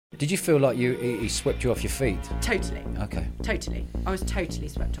Did you feel like he swept you off your feet? Totally. Okay. Totally. I was totally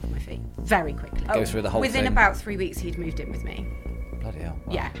swept off my feet very quickly. Go through the whole Within thing. about 3 weeks, he'd moved in with me. Bloody hell.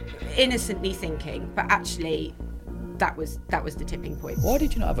 Wow. Yeah, innocently thinking, but actually, that was the tipping point. Why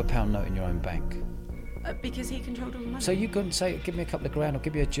did you not have a pound note in your own bank? Because he controlled all the money. So you couldn't say, give me a couple of grand, or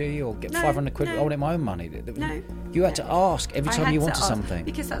give me a G, or get No, 500 quid, no. I want it my own money. No. You had to ask every I time had you to wanted ask, something.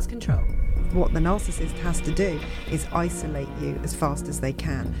 because that's control. What the narcissist has to do is isolate you as fast as they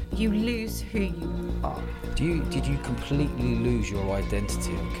can. You lose who you are. Did you completely lose your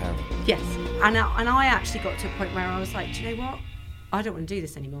identity on Karen? Yes, and I actually got to a point where I was like, do you know what? I don't want to do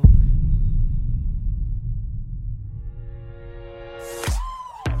this anymore.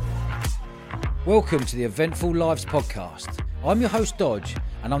 Welcome to the Eventful Lives podcast. I'm your host Dodge,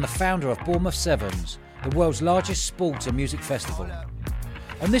 and I'm the founder of Bournemouth Sevens, the world's largest sports and music festival.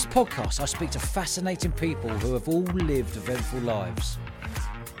 On this podcast, I speak to fascinating people who have all lived eventful lives.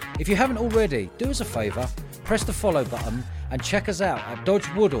 If you haven't already, do us a favour, press the follow button and check us out at Dodge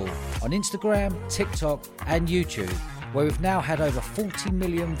Woodall on Instagram, TikTok and YouTube, where we've now had over 40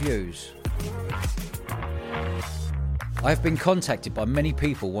 million views. I have been contacted by many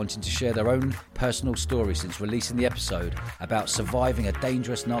people wanting to share their own personal story since releasing the episode about surviving a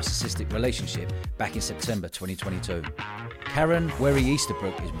dangerous narcissistic relationship back in September 2022. Karen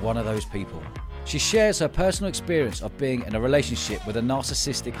Easterbrook is one of those people. She shares her personal experience of being in a relationship with a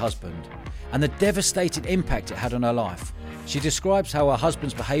narcissistic husband and the devastating impact it had on her life. She describes how her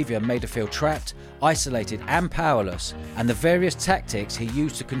husband's behaviour made her feel trapped, isolated and powerless, and the various tactics he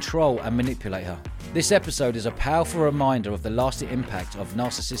used to control and manipulate her. This episode is a powerful reminder of the lasting impact of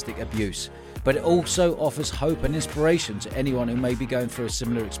narcissistic abuse, but it also offers hope and inspiration to anyone who may be going through a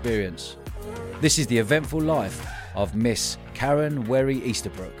similar experience. This is the eventful life of Miss Karen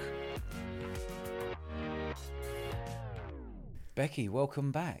Easterbrook. Becki,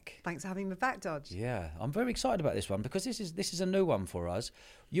 welcome back. Thanks for having me back, Dodge. Yeah, I'm very excited about this one because this is a new one for us.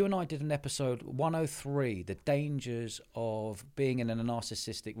 You and I did an episode 103, the dangers of being in a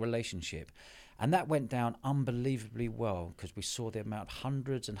narcissistic relationship. And that went down unbelievably well because we saw the amount,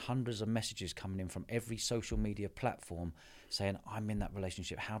 hundreds and hundreds of messages coming in from every social media platform saying, I'm in that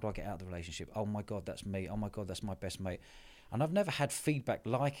relationship. How do I get out of the relationship? Oh my God, that's me. Oh my God, that's my best mate. And I've never had feedback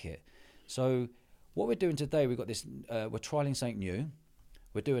like it. So what we're doing today, we've got this, we're trialing something new.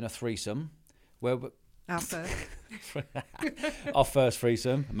 We're doing a threesome. Our first. Our first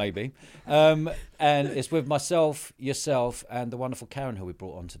threesome, maybe. And it's with myself, yourself, and the wonderful Karen who we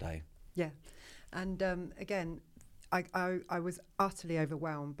brought on today. Yeah. And again, I was utterly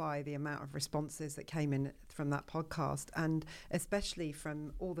overwhelmed by the amount of responses that came in from that podcast, and especially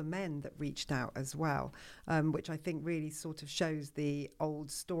from all the men that reached out as well, which I think really sort of shows the old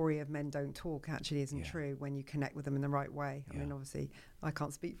story of men don't talk actually isn't true when you connect with them in the right way. I mean, obviously, I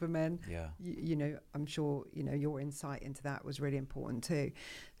can't speak for men. Yeah. You know, I'm sure, you know, your insight into that was really important too.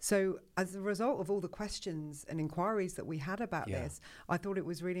 So as a result of all the questions and inquiries that we had about this, I thought it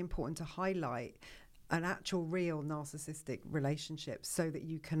was really important to highlight an actual real narcissistic relationship so that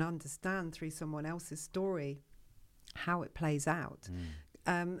you can understand through someone else's story how it plays out.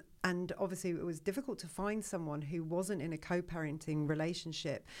 And obviously it was difficult to find someone who wasn't in a co-parenting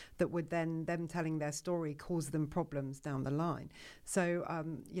relationship that would then, them telling their story, cause them problems down the line. So,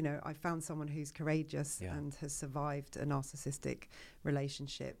 you know, I found someone who's courageous and has survived a narcissistic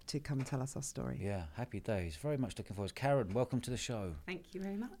relationship to come and tell us our story. Yeah, happy days. Very much looking forward. Karen, welcome to the show. Thank you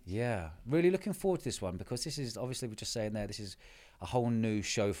very much. Yeah, really looking forward to this one because this is, obviously we're just saying there, this is a whole new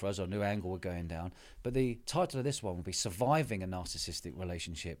show for us, or a new angle we're going down. But the title of this one will be Surviving a Narcissistic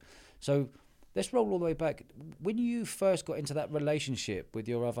Relationship. So let's roll all the way back. When you first got into that relationship with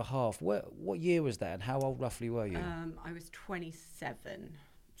your other half, what year was that and how old roughly were you? I was 27,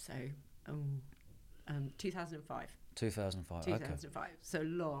 so 2005. 2005, 2005, so a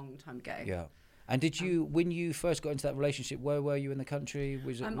long time ago. Yeah. And did you, when you first got into that relationship, where were you in the country?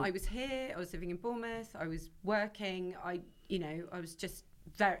 Was it, I was here, I was living in Bournemouth, I was working, I was just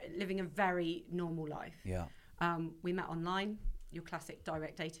living a very normal life. Yeah. We met online, your classic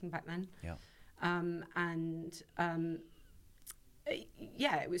direct dating back then. Yeah.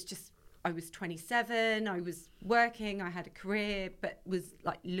 It was just, I was 27, I was working, I had a career, but was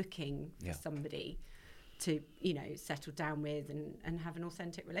like looking for somebody to, you know, settle down with and have an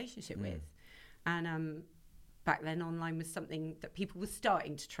authentic relationship with. And back then online was something that people were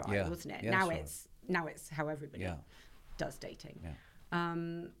starting to try, wasn't it? Now it's how everybody does dating.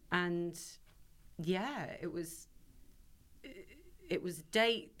 It was a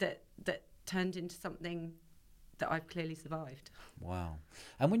date that turned into something that I've clearly survived. Wow.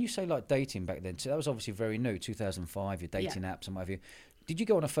 And when you say like dating back then, so that was obviously very new, 2005, your dating apps and what have you. did you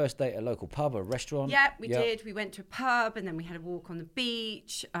go on a first date at a local pub or a restaurant? Yeah, we did. We went to a pub and then we had a walk on the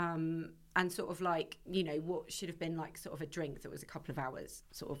beach. And sort of like, you know, what should have been like sort of a drink that was a couple of hours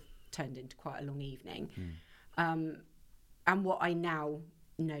sort of turned into quite a long evening. And what I now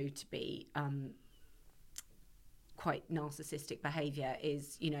know to be quite narcissistic behaviour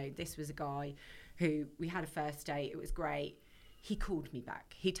is, you know, this was a guy who we had a first date. It was great. He called me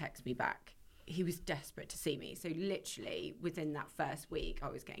back. He texted me back. He was desperate to see me. So literally within that first week, I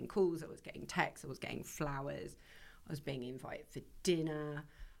was getting calls, I was getting texts, I was getting flowers, I was being invited for dinner.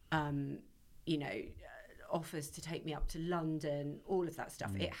 You know, offers to take me up to London, all of that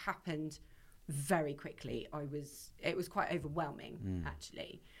stuff. It happened very quickly. It was quite overwhelming,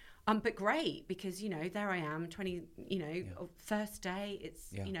 actually. But great, because, you know, there I am, 20, you know, first day,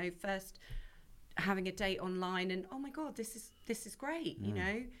 it's, you know, first having a date online, and oh my God, this is great, you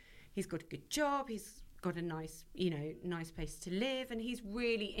know. He's got a good job, he's got a nice, you know, nice place to live, and he's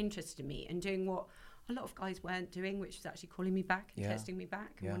really interested in me and doing what a lot of guys weren't doing, which was actually calling me back and texting me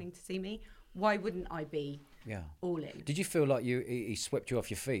back and wanting to see me. Why wouldn't I be all in? Did you feel like he swept you off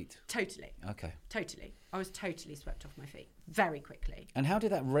your feet? Totally. Okay. Totally. I was totally swept off my feet very quickly. And how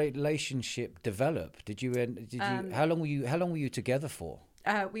did that relationship develop? How long were you together for?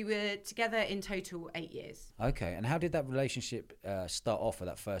 We were together in total 8 years. Okay. And how did that relationship start off for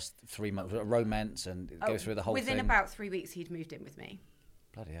that first 3 months? Was it romance and go through the whole thing? Within about 3 weeks, he'd moved in with me.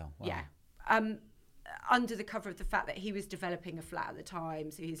 Bloody hell. Wow. Yeah. Under the cover of the fact that he was developing a flat at the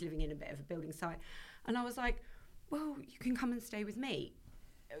time, so he was living in a bit of a building site. And I was like, well, you can come and stay with me.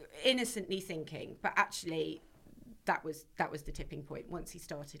 Innocently thinking, but actually that was the tipping point. Once he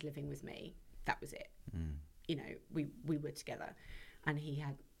started living with me, that was it. You know, we were together, and he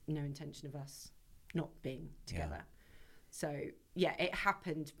had no intention of us not being together. So yeah, it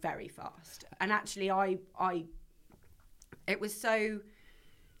happened very fast. And actually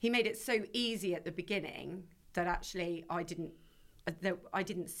he made it so easy at the beginning that actually I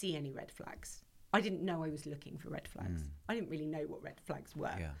didn't see any red flags. I didn't know I was looking for red flags. I didn't really know what red flags were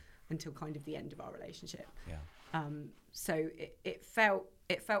until kind of the end of our relationship. So it felt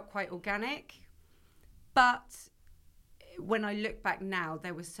quite organic, but when I look back now,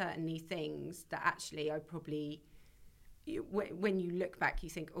 there were certainly things that actually I probably, when you look back, you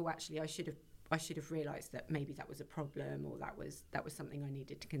think, oh, actually I should have realised that maybe that was a problem, or that was something I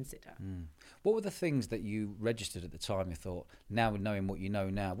needed to consider. What were the things that you registered at the time? You thought, now knowing what you know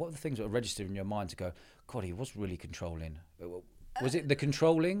now, what were the things that were registered in your mind to go, God, he was really controlling? Was it the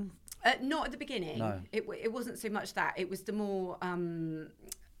controlling? Not at the beginning. No. It wasn't so much that. It was the more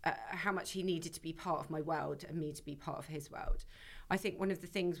how much he needed to be part of my world and me to be part of his world. I think one of the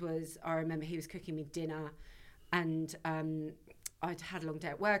things was, I remember he was cooking me dinner, and I'd had a long day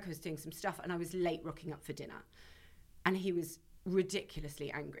at work, I was doing some stuff, and I was late rocking up for dinner. And he was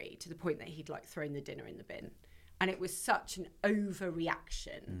ridiculously angry, to the point that he'd like thrown the dinner in the bin. And it was such an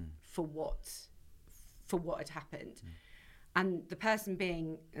overreaction for what had happened. And the person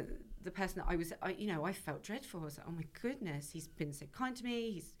being the person that I felt dreadful. I was like, oh my goodness, he's been so kind to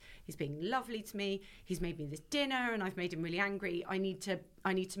me. He's being lovely to me. He's made me this dinner, and I've made him really angry. I need to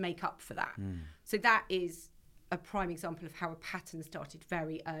make up for that. So that is a prime example of how a pattern started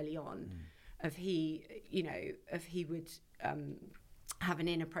very early on. Of he would have an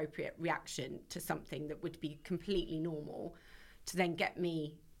inappropriate reaction to something that would be completely normal, to then get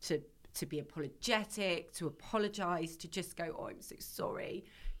me to be apologetic, to apologise, to just go, oh, I'm so sorry,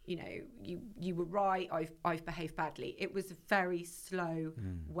 you know, you were right, I've behaved badly. It was a very slow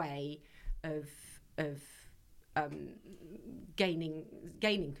way of gaining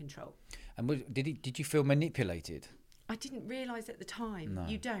control. And did you feel manipulated? I didn't realise at the time. No.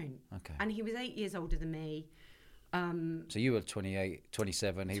 You don't. Okay. And he was 8 years older than me. So you were 28,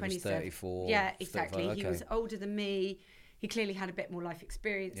 27, he 27. Was 34. Yeah, exactly. 35. Okay. He was older than me. He clearly had a bit more life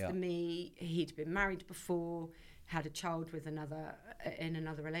experience than me. He'd been married before, had a child with another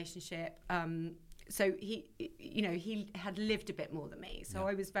relationship. So he had lived a bit more than me. So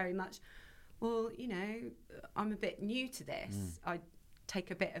I was very much, well, you know, I'm a bit new to this. I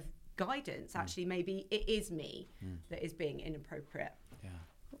take a bit of guidance. Actually, maybe it is me that is being inappropriate. Yeah.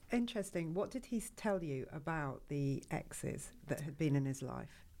 Interesting. What did he tell you about the exes that had been in his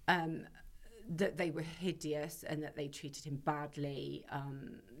life? That they were hideous and that they treated him badly.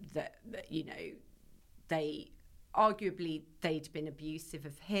 That you know, they'd been abusive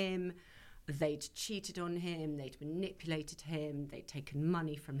of him. They'd cheated on him. They'd manipulated him. They'd taken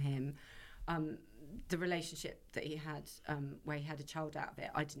money from him. The relationship that he had, where he had a child out of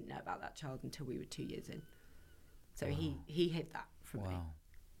it, I didn't know about that child until we were 2 years in. So he hid that from me.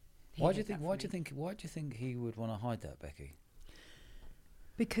 Why do you think he would want to hide that, Becki?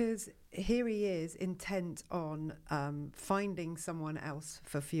 Because here he is intent on finding someone else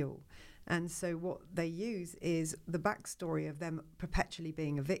for fuel. And so what they use is the backstory of them perpetually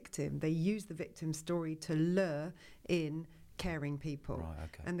being a victim. They use the victim story to lure in caring people. Right,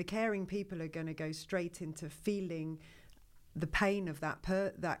 okay. And the caring people are going to go straight into feeling the pain of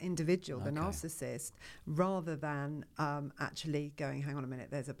that individual, the narcissist, rather than actually going, hang on a minute,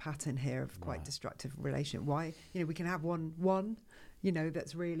 there's a pattern here of quite destructive relationship. Why, we can have one,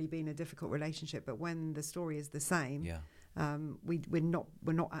 that's really been a difficult relationship, but when the story is the same, we're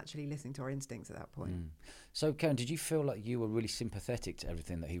not actually listening to our instincts at that point. So Karen, did you feel like you were really sympathetic to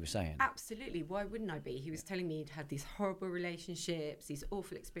everything that he was saying? Absolutely. Why wouldn't I be? He was telling me he'd had these horrible relationships, these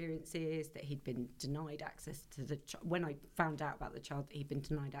awful experiences, that he'd been denied access to the when I found out about the child, that he'd been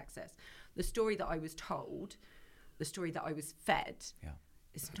denied access. The story that I was told, the story that I was fed,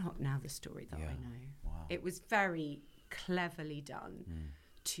 is not now the story that I know. Wow. It was very cleverly done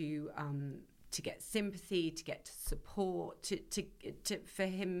to get sympathy, to get support, to for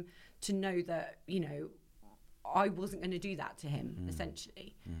him to know that, I wasn't going to do that to him,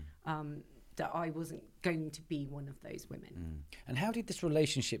 essentially. That I wasn't going to be one of those women. And how did this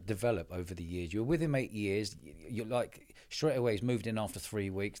relationship develop over the years? You were with him 8 years. You're like straight away he's moved in after 3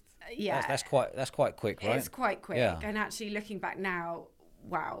 weeks. That's quite quick, right? It's quite quick. Yeah. And actually looking back now,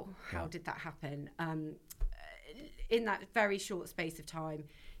 wow, how did that happen? In that very short space of time,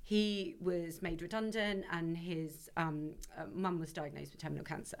 he was made redundant and his mum was diagnosed with terminal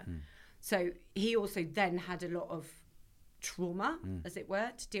cancer. So he also then had a lot of trauma, as it were,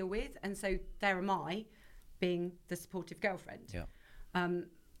 to deal with. And so there am I, being the supportive girlfriend.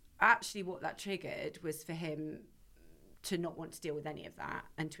 Actually, what that triggered was for him to not want to deal with any of that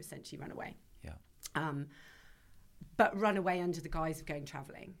and to essentially run away. But run away under the guise of going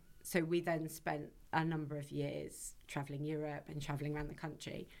travelling. So we then spent a number of years travelling Europe and travelling around the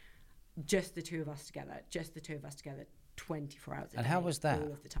country, just the two of us together, 24 hours a day. And how was that?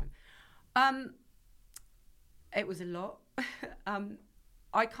 All of the time. It was a lot. I'm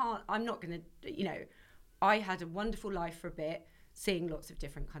not going to, I had a wonderful life for a bit, seeing lots of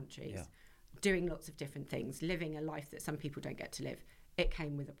different countries, doing lots of different things, living a life that some people don't get to live. It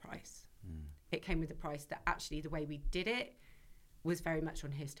came with a price. It came with a price that actually the way we did it was very much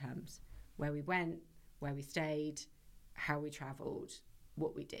on his terms. Where we went, where we stayed, how we travelled,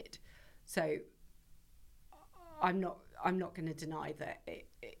 what we did. So I'm not going to deny that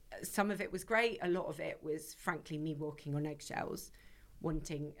some of it was great. A lot of it was, frankly, me walking on eggshells,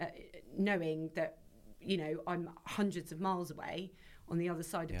 wanting, knowing that, I'm hundreds of miles away on the other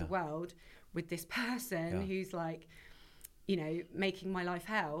side of the world with this person who's like, making my life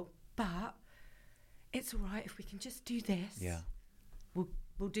hell. But it's all right if we can just do this.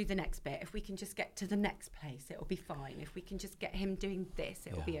 We'll do the next bit. If we can just get to the next place, it'll be fine. If we can just get him doing this,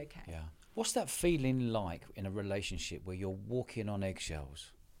 it'll be okay. What's that feeling like in a relationship where you're walking on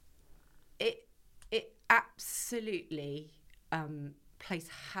eggshells? It absolutely plays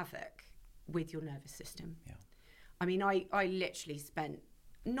havoc with your nervous system. I mean, I literally spent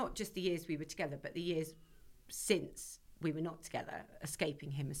not just the years we were together, but the years since we were not together, escaping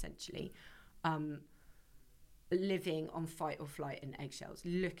him essentially, living on fight or flight and eggshells,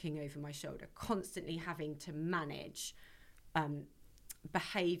 looking over my shoulder, constantly having to manage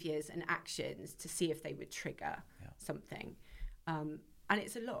behaviours and actions to see if they would trigger something. And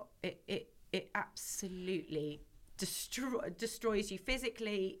it's a lot. It absolutely destroys you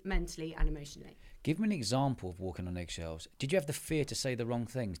physically, mentally and emotionally. Give me an example of walking on eggshells. Did you have the fear to say the wrong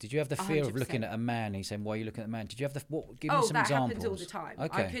things? Did you have the fear 100%. Of looking at a man and he's saying, why are you looking at a man? Did you have the... Give me some examples. Oh, that happens all the time.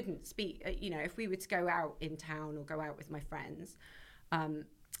 Okay. I couldn't speak... if we were to go out in town or go out with my friends,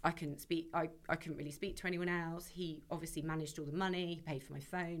 I couldn't speak. I couldn't really speak to anyone else. He obviously managed all the money. He paid for my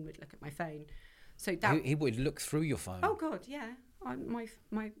phone, would look at my phone. So that... He would look through your phone? Oh, God, yeah.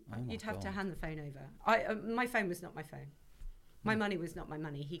 You'd have to hand the phone over. My phone was not my phone. My money was not my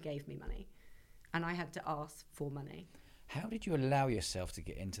money. He gave me money. And I had to ask for money. How did you allow yourself to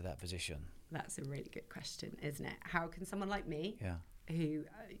get into that position? That's a really good question, isn't it? How can someone like me, who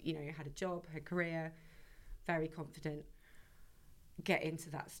had a job, her career, very confident, get into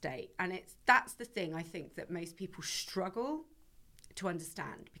that state? And that's the thing I think that most people struggle to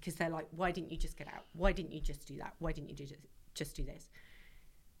understand, because they're like, why didn't you just get out? Why didn't you just do that? Why didn't you just do this?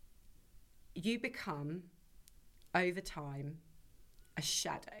 You become, over time, a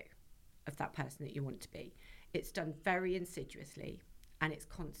shadow of that person that you want to be. It's done very insidiously and it's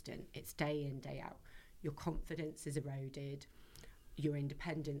constant. It's day in, day out. Your confidence is eroded. Your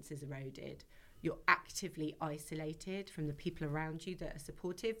independence is eroded. You're actively isolated from the people around you that are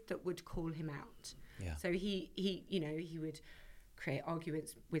supportive, that would call him out. So he would create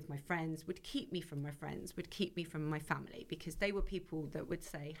arguments with my friends, would keep me from my friends, would keep me from my family, because they were people that would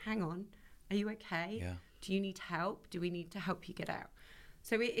say, hang on, are you okay? Yeah. Do you need help? Do we need to help you get out?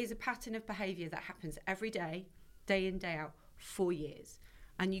 So it is a pattern of behaviour that happens every day, day in, day out, for years.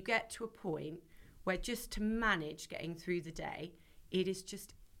 And you get to a point where just to manage getting through the day, it is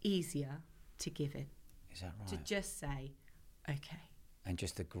just easier to give in. Is that right? To just say, okay. And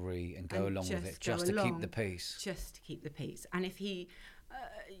just agree and go along with it, go just to along, keep the peace. Just to keep the peace. And if he,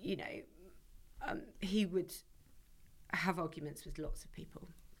 he would have arguments with lots of people.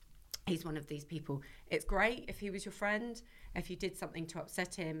 He's one of these people. It's great if he was your friend. If you did something to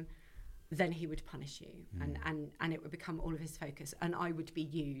upset him, then he would punish you, and it would become all of his focus. And I would be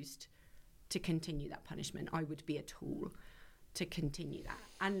used to continue that punishment. I would be a tool to continue that.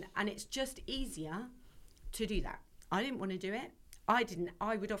 And it's just easier to do that. I didn't want to do it.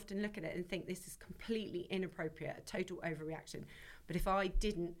 I would often look at it and think this is completely inappropriate, a total overreaction. But if I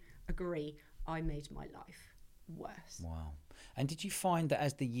didn't agree, I made my life worse. Wow. And did you find that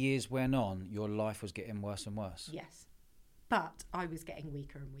as the years went on, your life was getting worse and worse? Yes. But I was getting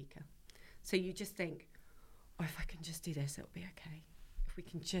weaker and weaker. So you just think, oh, if I can just do this, it'll be okay. If we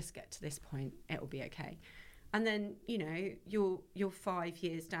can just get to this point, it'll be okay. And then, you're 5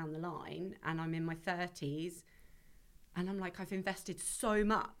 years down the line, and I'm in my 30s, and I'm like, I've invested so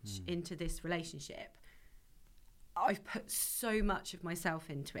much into this relationship. I've put so much of myself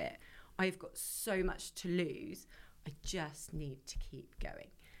into it. I've got so much to lose. I just need to keep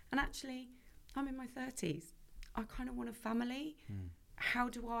going. And actually, I'm in my 30s. I kind of want a family. How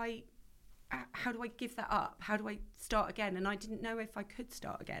do I give that up? How do I start again? And I didn't know if I could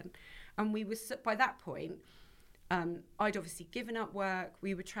start again. And we were, by that point, I'd obviously given up work.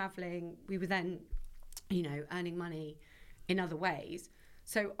 We were traveling. We were then, earning money in other ways.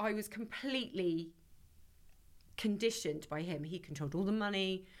 So I was completely conditioned by him. He controlled all the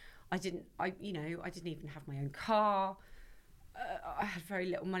money. I didn't even have my own car. I had very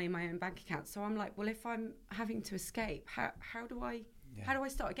little money in my own bank account. So I'm like, well, if I'm having to escape, how do I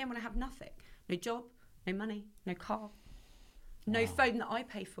start again when I have nothing? No job, no money, no car, no phone that I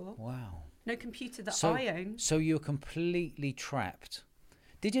pay for. Wow. No computer that I own. So you're completely trapped.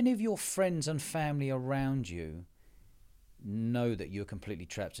 Did any of your friends and family around you know that you're completely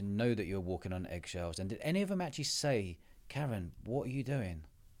trapped and know that you're walking on eggshells? And did any of them actually say, Karen, what are you doing?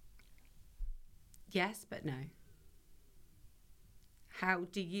 Yes, but no. How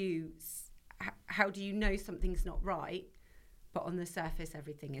do you know something's not right, but on the surface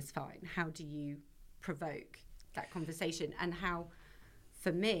everything is fine? How do you provoke that conversation? And how,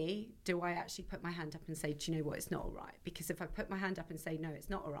 for me, do I actually put my hand up and say, do you know what, it's not all right? Because if I put my hand up and say, no, it's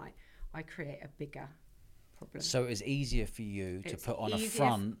not all right, I create a bigger problem. So it's easier for you to put on a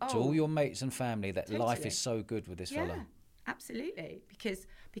front to all your mates and family that life is so good with this fella. Absolutely.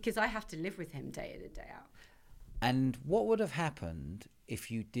 Because I have to live with him day in and day out. And what would have happened if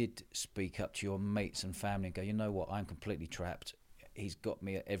you did speak up to your mates and family and go, you know what, I'm completely trapped. He's got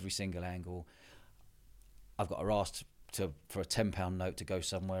me at every single angle. I've got to ask for a £10 note to go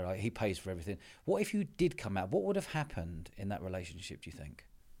somewhere. He pays for everything. What if you did come out? What would have happened in that relationship, do you think?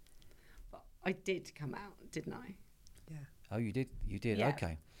 Well, I did come out, didn't I? Yeah. Oh, you did? You did, yeah,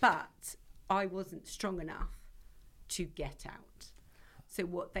 okay. But I wasn't strong enough to get out. So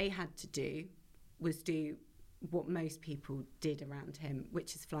what they had to do was do what most people did around him,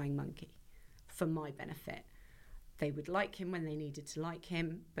 which is flying monkey, for my benefit. They would like him when they needed to like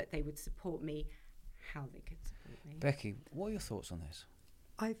him, but they would support me how they could support me. Becki, what are your thoughts on this?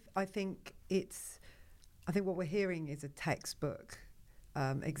 I think what we're hearing is a textbook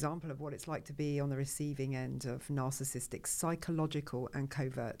example of what it's like to be on the receiving end of narcissistic psychological and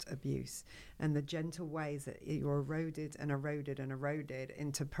covert abuse, and the gentle ways that you're eroded and eroded and eroded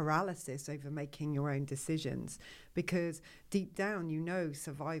into paralysis over making your own decisions, because deep down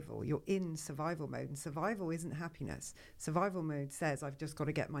survival, you're in survival mode, and survival isn't happiness. Survival mode says I've just got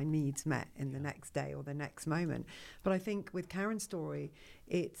to get my needs met in the next day or the next moment. But I think with Karen's story,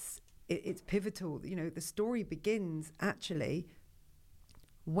 it's pivotal. The story begins actually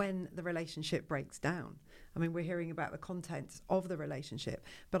when the relationship breaks down. I mean, we're hearing about the contents of the relationship,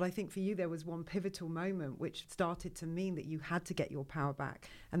 but I think for you there was one pivotal moment which started to mean that you had to get your power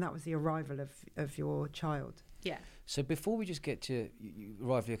back, and that was the arrival of your child. Yeah. So before we just get to you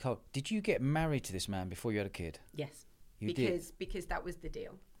arrive at your child, did you get married to this man before you had a kid? Yes. You did? Because that was the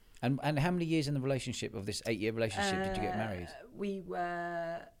deal. And how many years in the relationship, of this 8-year relationship, did you get married? We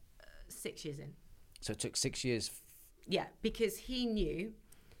were 6 years in. So it took 6 years? Yeah, because he knew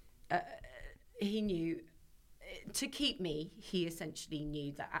to keep me. He essentially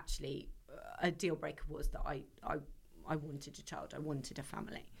knew that actually a deal breaker was that I I wanted a child. I wanted a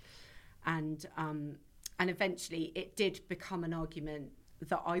family. And eventually it did become an argument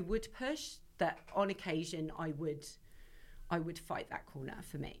that I would push, that on occasion I would fight that corner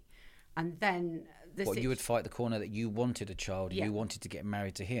for me. And then you would fight the corner that you wanted a child, you wanted to get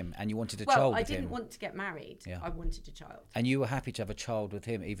married to him, and you wanted a child Well, with him. I didn't want to get married. Yeah. I wanted a child. And you were happy to have a child with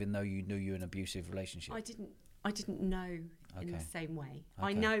him, even though you knew you were in an abusive relationship. I didn't know in the same way.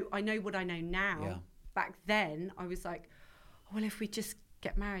 Okay. I know what I know now. Yeah. Back then, I was like, well, if we just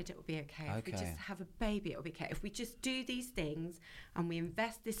get married, it'll be okay. If we just have a baby, it'll be okay. If we just do these things and we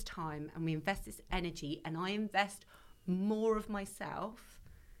invest this time and we invest this energy and I invest more of myself,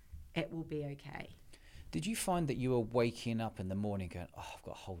 it will be okay. Did you find that you were waking up in the morning going, oh, I've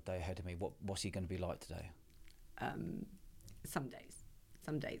got a whole day ahead of me. What's he going to be like today? Some days.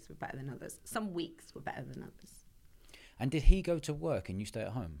 Some days were better than others. Some weeks were better than others. And did he go to work and you stay at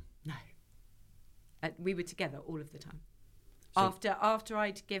home? No. We were together all of the time. So After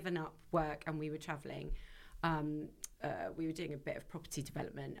I'd given up work and we were travelling, we were doing a bit of property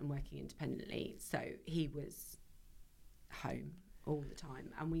development and working independently. So he was home all the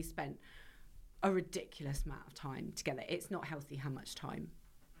time, and we spent a ridiculous amount of time together. It's not healthy how much time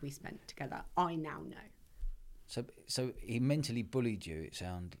we spent together. I now know. So he mentally bullied you, it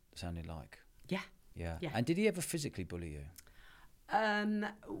sounded like. Yeah. And did he ever physically bully you?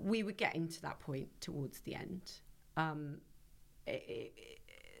 We were getting to that point towards the end. The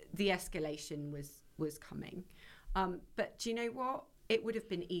escalation was coming. But do you know what? It would have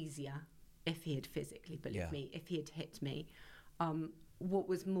been easier if he had physically bullied me, if he had hit me. What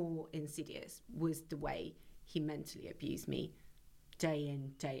was more insidious was the way he mentally abused me day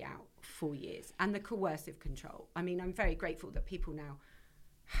in, day out, 4 years. And the coercive control. I mean, I'm very grateful that people now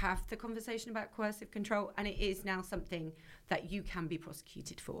have the conversation about coercive control, and it is now something that you can be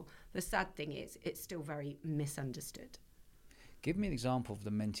prosecuted for. The sad thing is, it's still very misunderstood. Give me an example of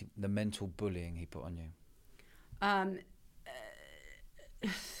the mental bullying he put on you.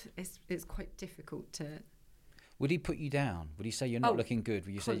 It's quite difficult to... Would he put you down? Would he say you're not looking good?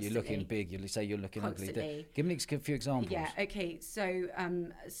 Would you constantly. say you're looking big? You'd say you're looking Constantly. ugly? Give me a few examples. Yeah, okay. So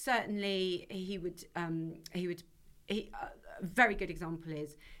certainly he would... a very good example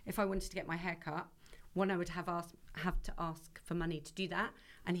is if I wanted to get my hair cut, I would have to ask for money to do that,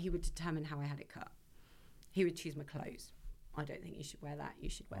 and he would determine how I had it cut. He would choose my clothes. I don't think you should wear that. You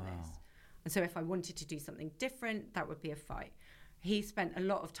should wear this. And so if I wanted to do something different, that would be a fight. He spent a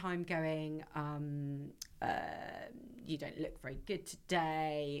lot of time going, you don't look very good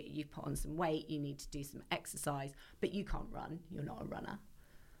today. You've put on some weight. You need to do some exercise, but you can't run. You're not a runner.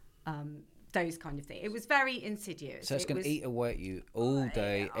 Those kind of things. It was very insidious. So it's going to eat away at you all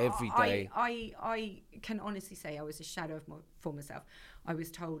day, every day. I can honestly say I was a shadow of my former self. I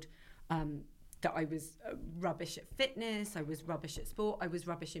was told that I was rubbish at fitness, I was rubbish at sport, I was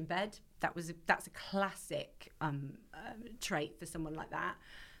rubbish in bed. That's a classic trait for someone like that,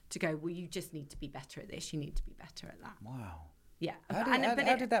 to go, well, you just need to be better at this, you need to be better at that. Wow. Yeah.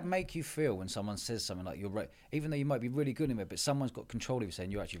 How did that make you feel when someone says something like, you're right, even though you might be really good in it, but someone's got control of you saying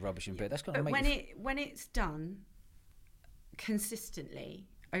you're actually rubbish in bed? That's got to make when it's done consistently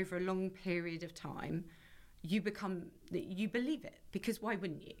over a long period of time, you believe it. Because why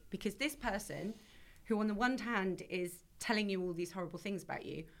wouldn't you? Because this person who on the one hand is telling you all these horrible things about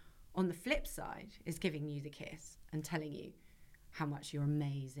you, on the flip side is giving you the kiss and telling you how much you're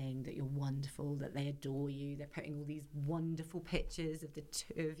amazing, that you're wonderful, that they adore you. They're putting all these wonderful pictures of the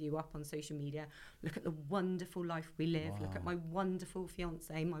two of you up on social media. Look at the wonderful life we live. Wow. Look at my wonderful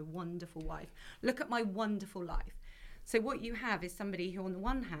fiance, my wonderful wife. Look at my wonderful life. So what you have is somebody who on the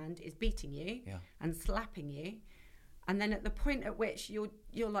one hand is beating you and slapping you, and then at the point at which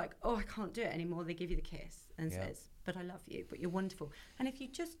you're like, oh, I can't do it anymore, they give you the kiss and says, but I love you, but you're wonderful. And if you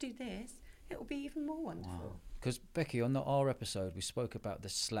just do this, it will be even more wonderful. Wow. Because Becki, on our episode, we spoke about the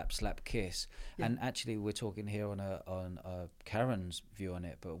slap kiss, and actually we're talking here on Karen's view on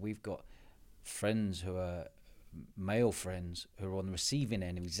it, but we've got friends who are male friends who are on the receiving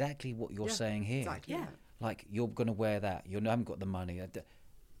end of exactly what you're saying here. Exactly. Yeah. Like, you're going to wear that. You haven't got the money.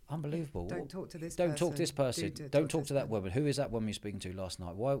 Unbelievable. Don't talk to this person. Don't talk to this person. Don't talk to that woman. Who is that woman you're speaking to last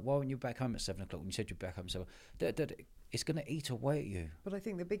night? Why weren't you back home at 7 o'clock when you said you'd be back home at 7? It's going to eat away at you. But I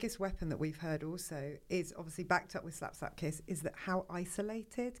think the biggest weapon that we've heard also is, obviously backed up with slap kiss, is that how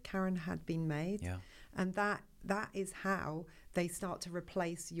isolated Karen had been made. Yeah. And that is how they start to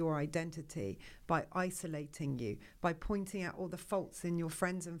replace your identity, by isolating you, by pointing out all the faults in your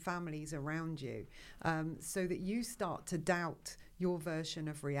friends and families around you, so that you start to doubt your version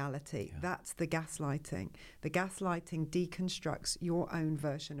of reality. That's the gaslighting. The gaslighting deconstructs your own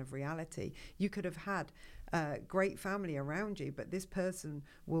version of reality. You could have had great family around you, but this person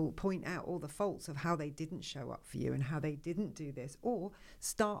will point out all the faults of how they didn't show up for you and how they didn't do this, or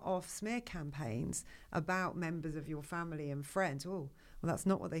start off smear campaigns about members of your family and friends. Oh, well, that's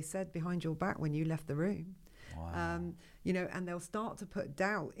not what they said behind your back when you left the room. Wow. And they'll start to put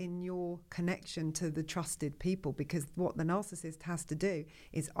doubt in your connection to the trusted people, because what the narcissist has to do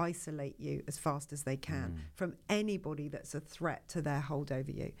is isolate you as fast as they can from anybody that's a threat to their hold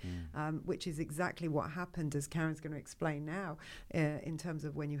over you, which is exactly what happened, as Karen's going to explain now, in terms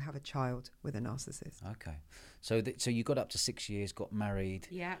of when you have a child with a narcissist. Okay. So you got up to 6 years, got married,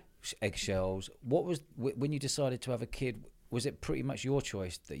 Yeah. eggshells. What was, when you decided to have a kid, was it pretty much your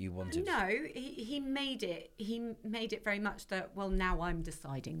choice that you wanted? No, he made it. He made it very much that, well, now I'm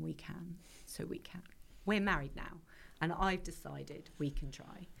deciding we can, so we can. We're married now, and I've decided we can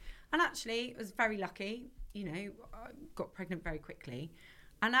try. And actually, I was very lucky. I got pregnant very quickly,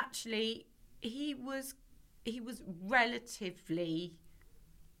 and actually, he was relatively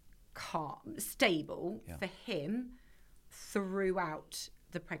calm, stable for him throughout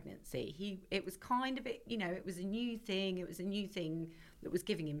the pregnancy. It was kind of it was a new thing. It was a new thing that was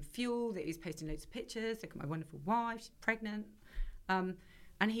giving him fuel, that he was posting loads of pictures. Look at my wonderful wife, she's pregnant. And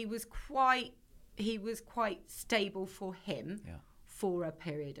he was quite stable for him for a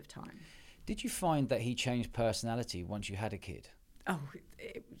period of time. Did you find that he changed personality once you had a kid? Oh,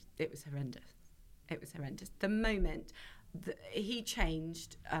 it was horrendous. It was horrendous. The moment he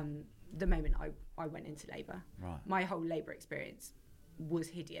changed, the moment I went into labour. Right. My whole labour experience was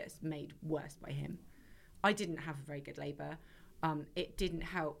hideous, made worse by him. I didn't have a very good labour. It didn't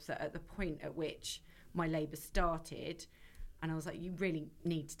help that at the point at which my labour started, and I was like, you really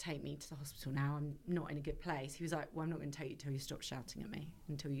need to take me to the hospital now, I'm not in a good place. He was like, well, I'm not going to tell you until you stop shouting at me,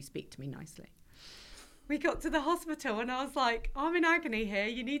 until you speak to me nicely. We got to the hospital and I was like, I'm in agony here,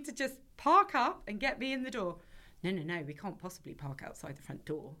 you need to just park up and get me in the door. No, we can't possibly park outside the front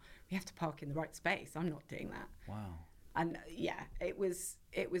door. We have to park in the right space. I'm not doing that. Wow. And it was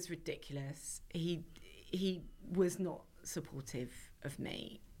ridiculous. He was not supportive of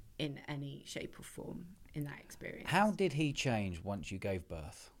me in any shape or form in that experience. How did he change once you gave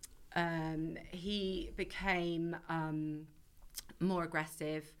birth? He became more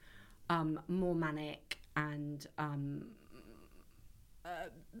aggressive, more manic, and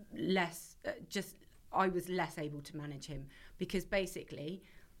less. I was less able to manage him, because basically,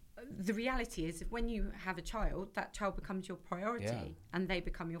 the reality is, when you have a child, that child becomes your priority and they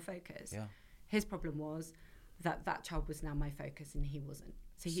become your focus. Yeah. His problem was that child was now my focus and he wasn't.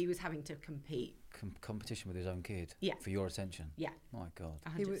 So he was having to compete. Competition with his own kid for your attention? Yeah. My God.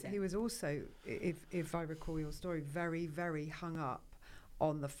 100%. He was also, if I recall your story, very, very hung up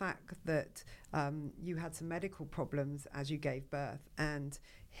on the fact that you had some medical problems as you gave birth, and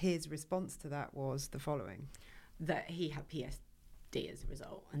his response to that was the following. That he had PSD as a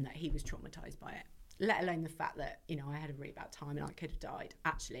result, and that he was traumatised by it, let alone the fact that I had a really bad time and I could have died.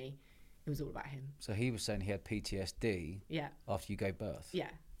 Actually, it was all about him. So he was saying he had PTSD after you gave birth?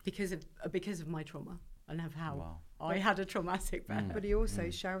 Because of my trauma and of how I had a traumatic birth. But he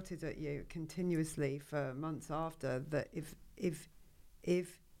also shouted at you continuously for months after that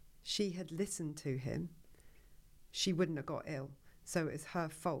if she had listened to him, she wouldn't have got ill. So it's her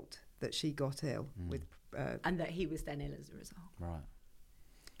fault that she got ill with and that he was then ill as a result. Right.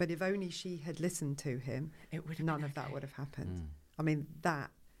 But if only she had listened to him, none of that would have happened. I mean,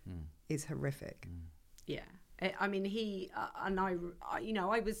 that is horrific. Yeah. I mean, he and I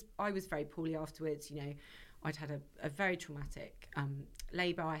was very poorly afterwards. I'd had a very traumatic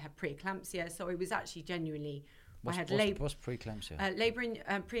labour. I had preeclampsia, so I was actually genuinely. What's preeclampsia?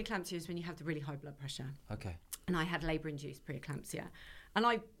 Preeclampsia is when you have the really high blood pressure. Okay. And I had labour-induced preeclampsia, and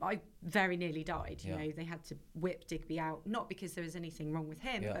I very nearly died. You know, they had to whip Digby out, not because there was anything wrong with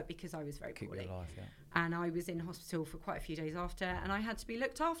him, but because I was very poorly. Keep you alive, And I was in hospital for quite a few days after, and I had to be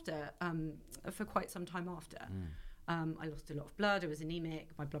looked after for quite some time after. I lost a lot of blood. I was anemic.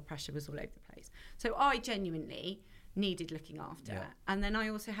 My blood pressure was all over the place. So I genuinely needed looking after. Yeah. And then I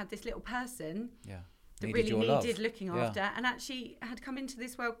also had this little person that really needed looking after, and actually had come into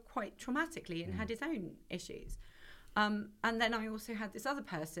this world quite traumatically and had his own issues. And then I also had this other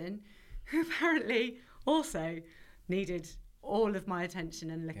person who apparently also needed all of my attention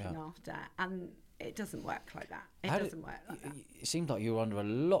and looking after. And it doesn't work like that. It seemed like you were under a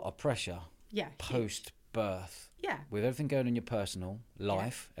lot of pressure post-birth. Yeah. With everything going in your personal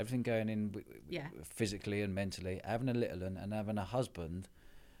life, everything going in physically and mentally, having a little one and having a husband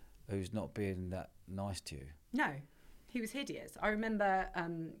who's not being that nice to you. No, he was hideous. I remember,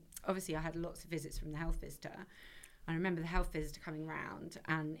 obviously I had lots of visits from the health visitor, I remember the health visitor coming round,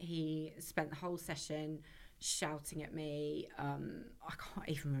 and he spent the whole session shouting at me. I can't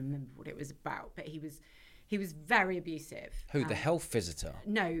even remember what it was about, but he was very abusive. Who, the health visitor?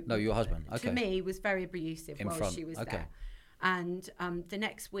 No, your husband. Okay. To me, was very abusive while she was there. And the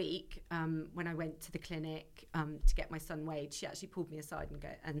next week, when I went to the clinic to get my son weighed, she actually pulled me aside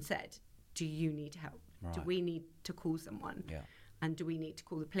and said, "Do you need help? Right. Do we need to call someone? Yeah. And do we need to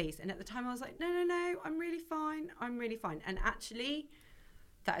call the police?" And at the time I was like, no, I'm really fine. And actually,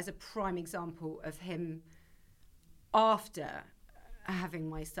 that is a prime example of him, after having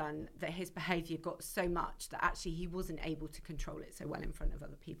my son, that his behaviour got so much that actually he wasn't able to control it so well in front of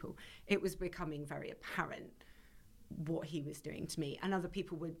other people. It was becoming very apparent what he was doing to me, and other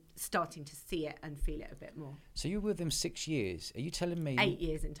people were starting to see it and feel it a bit more. So you were with him 6 years. Are you telling me 8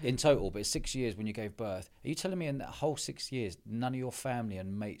 years in total? In total, but it's 6 years when you gave birth. Are you telling me in that whole 6 years none of your family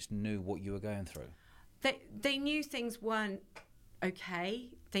and mates knew what you were going through? They knew things weren't okay.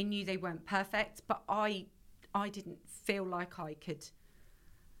 They knew they weren't perfect, but I didn't feel like I could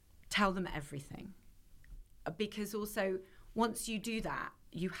tell them everything, because also once you do that,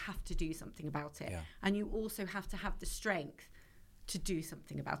 you have to do something about it. Yeah. And you also have to have the strength to do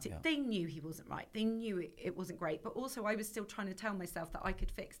something about it. Yeah. They knew he wasn't right. They knew it wasn't great. But also I was still trying to tell myself that I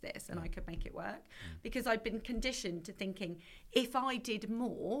could fix this and I could make it work. Because I'd been conditioned to thinking, if I did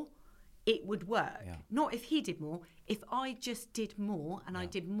more, it would work. Yeah. Not if he did more. If I just did more and I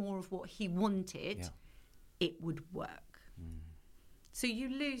did more of what he wanted, it would work. So you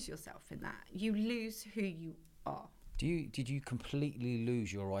lose yourself in that. You lose who you are. Did you completely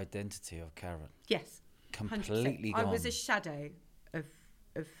lose your identity of Karen? Yes. Completely 100%. gone. I was a shadow of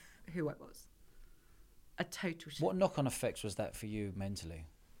who I was. A total shadow. What knock-on effects was that for you mentally?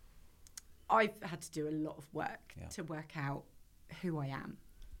 I've had to do a lot of work to work out who I am.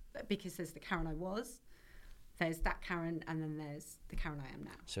 Because there's the Karen I was, there's that Karen, and then there's the Karen I am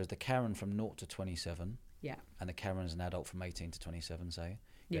now. So there's the Karen from 0 to 27. Yeah. And the Karen as an adult from 18 to 27, say.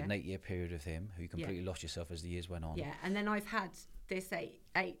 You had an 8-year period with him, who you completely lost yourself as the years went on. Yeah, and then I've had this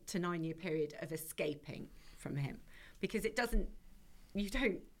 8 to 9 year period of escaping from him, because it doesn't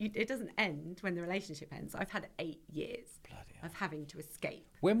end when the relationship ends. I've had 8 years of having to escape.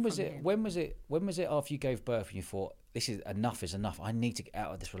 When was it after you gave birth and you thought, this is enough, I need to get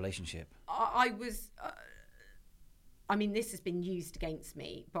out of this relationship? I was, I mean, this has been used against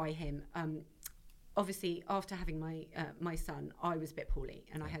me by him. Obviously, after having my son, I was a bit poorly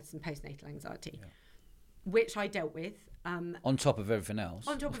and I had some postnatal anxiety, which I dealt with. On top of everything else?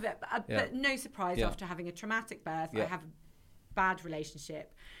 On top of it. But no surprise, after having a traumatic birth, I have a bad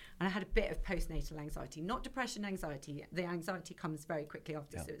relationship and I had a bit of postnatal anxiety. Not depression, anxiety. The anxiety comes very quickly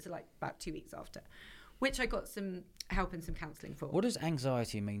after, so it's like about 2 weeks after, which I got some help and some counselling for. What does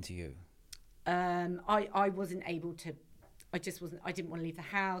anxiety mean to you? I wasn't able to... I didn't want to leave the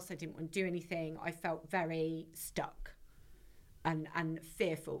house. I didn't want to do anything. I felt very stuck and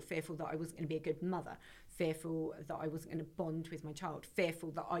fearful that I wasn't going to be a good mother, fearful that I wasn't going to bond with my child,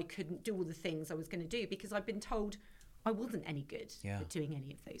 fearful that I couldn't do all the things I was going to do because I'd been told I wasn't any good at doing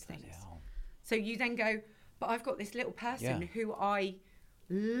any of those things. So you then go, but I've got this little person who I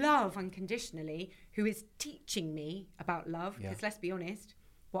love unconditionally, who is teaching me about love, because let's be honest,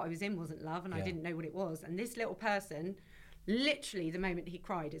 what I was in wasn't love and I didn't know what it was. And this little person... literally, the moment he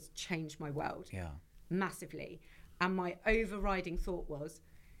cried has changed my world massively. And my overriding thought was,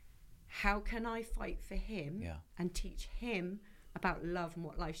 how can I fight for him and teach him about love and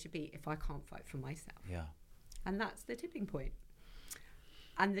what life should be if I can't fight for myself? Yeah. And that's the tipping point.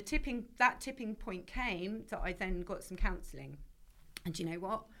 And that tipping point came that I then got some counselling. And you know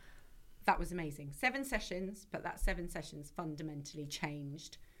what? That was amazing. 7 sessions, but that 7 sessions fundamentally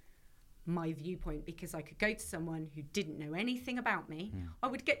changed my viewpoint, because I could go to someone who didn't know anything about me. I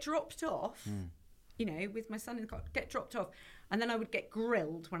would get dropped off, you know, with my son in the car, get dropped off, and then I would get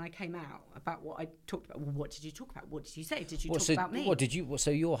grilled when I came out about what I talked about. Well, what did you talk about? What did you say? Did you talk about me? So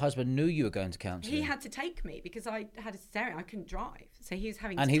your husband knew you were going to counselling? He had to take me because I had a cesarean. I couldn't drive, so he was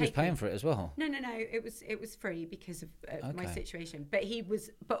having to take me. And he was paying me. for it as well? No. It was free because of my situation.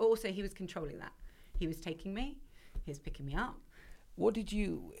 But also he was controlling that. He was taking me. He was picking me up. What did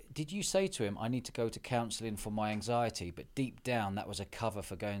you say to him? I need to go to counselling for my anxiety, but deep down that was a cover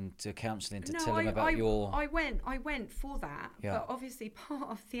for going to counselling to tell him about your... I went for that, but obviously part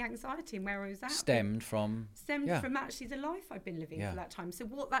of the anxiety and where I was at stemmed from actually the life I've been living for that time. So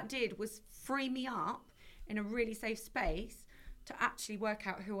what that did was free me up in a really safe space to actually work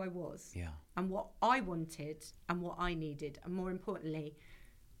out who I was and what I wanted and what I needed, and more importantly,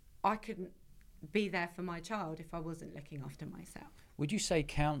 I couldn't be there for my child if I wasn't looking after myself. Would you say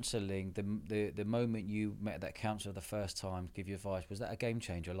counselling, the moment you met that counsellor the first time to give you advice, was that a game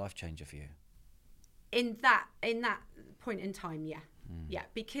changer, a life changer for you? In that point in time, yeah. Yeah,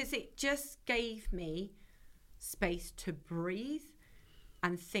 because it just gave me space to breathe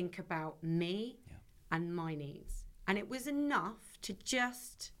and think about me and my needs. And it was enough to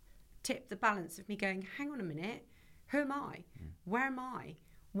just tip the balance of me going, hang on a minute, who am I? Where am I?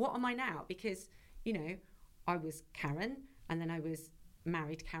 What am I now? Because, you know, I was Karen, and then I was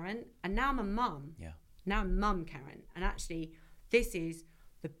married Karen, and now I'm a mum. Yeah. Now I'm mum Karen. And actually, this is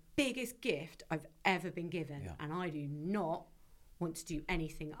the biggest gift I've ever been given. Yeah. And I do not want to do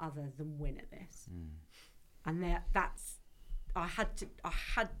anything other than win at this. And I had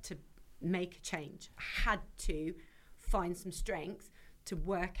to make a change. I had to find some strength to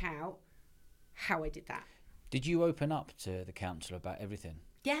work out how I did that. Did you open up to the counsellor about everything?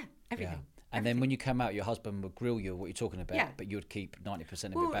 Yeah, everything. Yeah. And then when you come out, your husband would grill you what you're talking about, but you would keep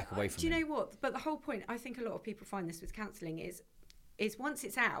 90% of it back away from him. Do you know what? But the whole point, I think a lot of people find this with counselling, is once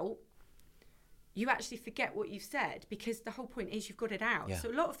it's out, you actually forget what you've said, because the whole point is you've got it out. Yeah. So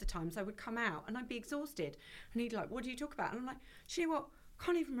a lot of the times I would come out and I'd be exhausted, and he'd like, what do you talk about? And I'm like, do you know what? I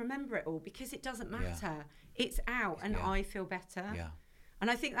can't even remember it all, because it doesn't matter. Yeah. It's out, and I feel better. Yeah. And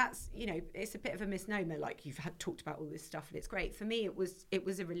I think that's, you know, it's a bit of a misnomer. Like, you've talked about all this stuff, and it's great. For me, it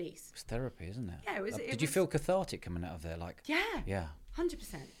was a release. It's therapy, isn't it? Yeah, it was. Did you feel cathartic coming out of there? Like, yeah,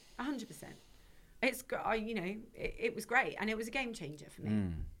 100%. It's, you know, it was great, and it was a game changer for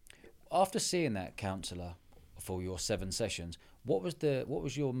me. After seeing that counsellor for your 7 sessions, what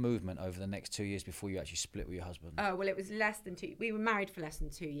was your movement over the next 2 years before you actually split with your husband? Well, it was less than 2. We were married for less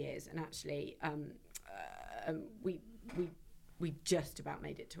than 2 years, and actually, we just about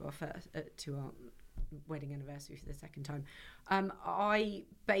made it to our wedding anniversary for the second time. I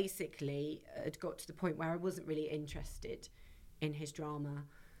basically had got to the point where I wasn't really interested in his drama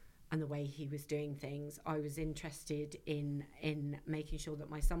and the way he was doing things. I was interested in making sure that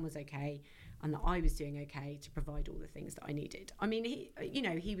my son was okay and that I was doing okay to provide all the things that I needed. I mean,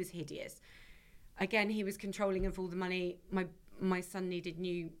 he was hideous. Again, he was controlling of all the money. My son needed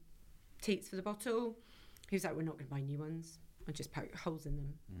new teats for the bottle. He was like, we're not going to buy new ones. I just poke holes in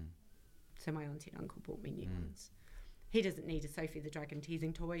them. So my auntie and uncle bought me new ones. He doesn't need a Sophie the Dragon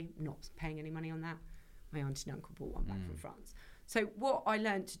teasing toy. Not paying any money on that. My auntie and uncle bought one back from France. So what I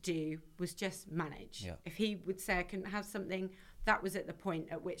learned to do was just manage. Yeah. If he would say I couldn't have something, that was at the point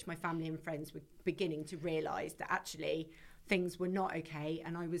at which my family and friends were beginning to realise that actually things were not okay,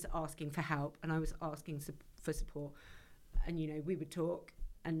 and I was asking for help, and I was asking for support. And, you know, we would talk,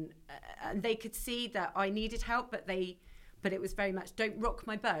 and they could see that I needed help, but it was very much, don't rock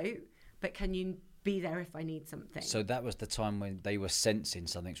my boat, but can you be there if I need something? So that was the time when they were sensing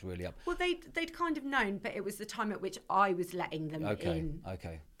something's really up. Well, they'd kind of known, but it was the time at which I was letting them in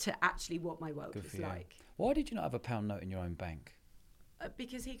to actually what my world was like. Why did you not have a pound note in your own bank?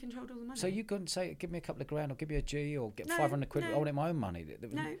 Because he controlled all the money. So you couldn't say, give me a couple of grand or give me a G or get 500 quid. I wanted my own money.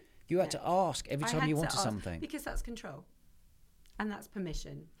 No. You had to ask every time you wanted something. Because that's control. And that's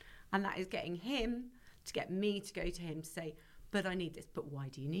permission. And that is getting him to get me to go to him to say, but I need this. But why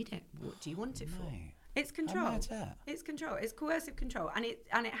do you need it? What do you want it for? It's control. How mad's that? It's control. It's coercive control. And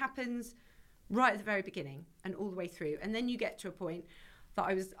it happens right at the very beginning and all the way through. And then you get to a point that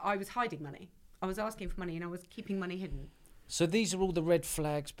I was hiding money. I was asking for money and I was keeping money hidden. So these are all the red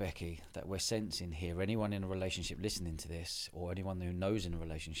flags, Becki, that we're sensing here. Anyone in a relationship listening to this, or anyone who knows in a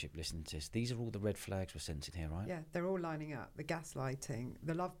relationship listening to this, these are all the red flags we're sensing here, right? Yeah, they're all lining up. The gaslighting,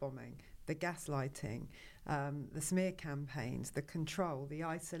 the love bombing, the gaslighting, the smear campaigns, the control, the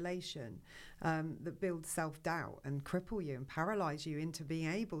isolation that builds self-doubt and cripple you and paralyze you into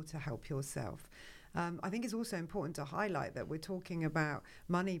being able to help yourself. I think it's also important to highlight that we're talking about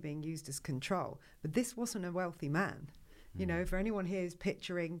money being used as control, but this wasn't a wealthy man. You know, for anyone here who's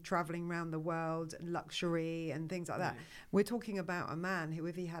picturing travelling around the world, luxury and things like that, we're talking about a man who,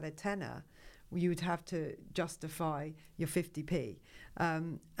 if he had a tenner, you would have to justify your 50p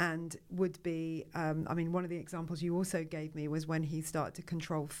and would be, I mean, one of the examples you also gave me was when he started to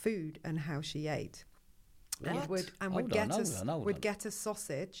control food and how she ate. What? And would get a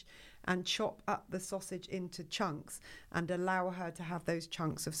sausage and chop up the sausage into chunks and allow her to have those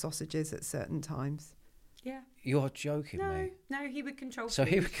chunks of sausages at certain times. Yeah. You're joking me. No, he would control so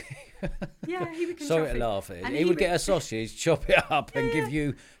food. He would control Sorry to laugh at it. He would get a sausage, chop it up and give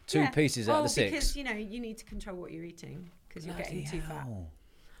you 2 pieces out of the 6. Because, you know, you need to control what you're eating because you're getting too fat.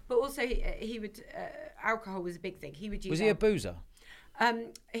 But also he would, alcohol was a big thing. He would use. Was he a boozer?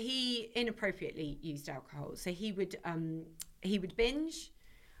 He inappropriately used alcohol. So he would binge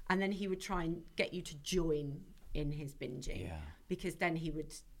And then he would try and get you to join in his binging, because then he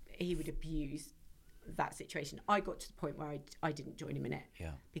would abuse that situation. I got to the point where I didn't join him in it,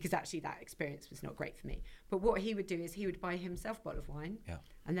 because actually that experience was not great for me. But what he would do is he would buy himself a bottle of wine,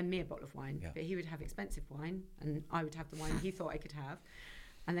 and then me a bottle of wine, but he would have expensive wine and I would have the wine he thought I could have,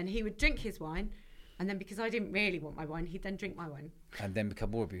 and then he would drink his wine, and then because I didn't really want my wine, he'd then drink my wine and then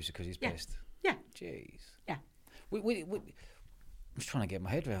become more abusive because he's pissed. Jeez. I'm just trying to get my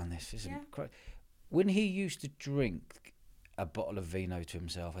head around this. When he used to drink a bottle of vino to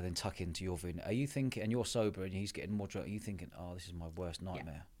himself and then tuck into your vino, are you thinking, and you're sober and he's getting more drunk, are you thinking, oh, this is my worst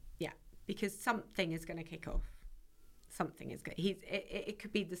nightmare? Yeah, because something is going to kick off. Something is going. It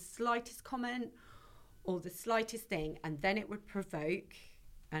could be the slightest comment or the slightest thing, and then it would provoke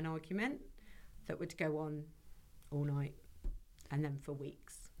an argument that would go on all night and then for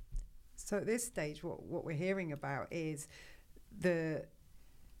weeks. So at this stage, what we're hearing about is a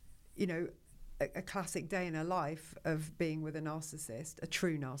classic day in a life of being with a narcissist, a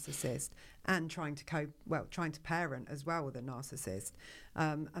true narcissist, and trying to parent as well with a narcissist,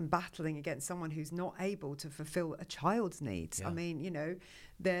 and battling against someone who's not able to fulfill a child's needs. I mean,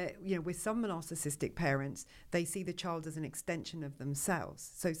 with some narcissistic parents, they see the child as an extension of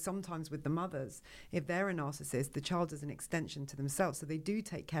themselves. So sometimes with the mothers, if they're a narcissist, the child is an extension to themselves. So they do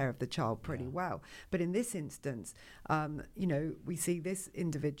take care of the child pretty well. But in this instance, we see this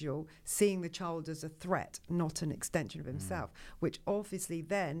individual seeing the child as a threat, not an extension of himself, which obviously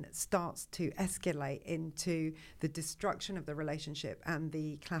then starts to escalate into the destruction of the relationship and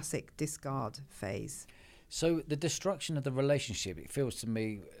the classic discard phase. So the destruction of the relationship, it feels to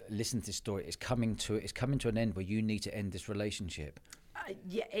me, listening to this story, it's coming to an end where you need to end this relationship.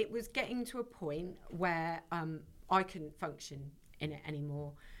 It was getting to a point where I couldn't function in it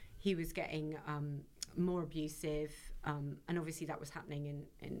anymore. He was getting more abusive, and obviously that was happening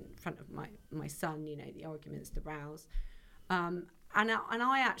in front of my son, the arguments, the rows. And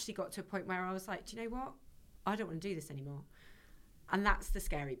I actually got to a point where I was like, do you know what? I don't want to do this anymore. And that's the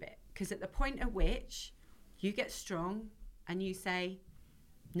scary bit, because at the point at which you get strong and you say,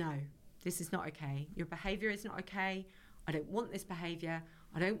 no, this is not okay. Your behaviour is not okay. I don't want this behaviour.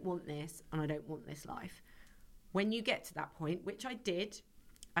 I don't want this, and I don't want this life. When you get to that point, which I did,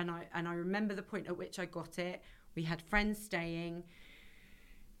 and I remember the point at which I got it, we had friends staying.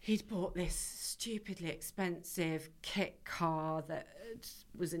 He'd bought this stupidly expensive kit car that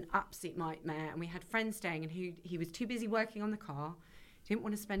was an absolute nightmare, and we had friends staying, and he was too busy working on the car, didn't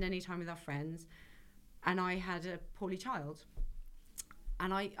want to spend any time with our friends, and I had a poorly child,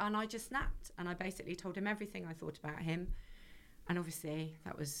 and I just snapped, and I basically told him everything I thought about him, and obviously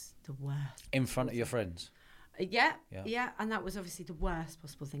that was the worst. In front of your friends? Yeah, and that was obviously the worst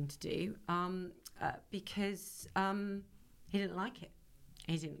possible thing to do, because he didn't like it.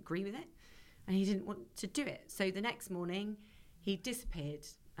 He didn't agree with it, and he didn't want to do it. So the next morning, he disappeared,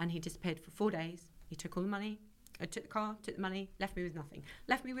 and he disappeared for 4 days. He took all the money, took the car, took the money, left me with nothing.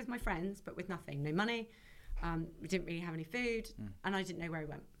 Left me with my friends, but with nothing. No money. We didn't really have any food, and I didn't know where he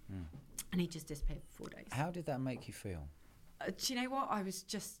went. And he just disappeared for 4 days. How did that make you feel? Do you know what? I was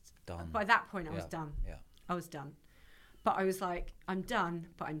just done. By that point, I was done. Yeah. I was done. But I was like, I'm done,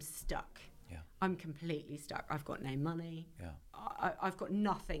 but I'm stuck. Yeah. I'm completely stuck. I've got no money. Yeah. I've got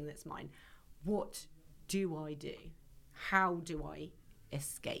nothing that's mine. What do I do? How do I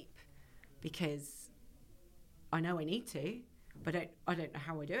escape? Because I know I need to, but I don't know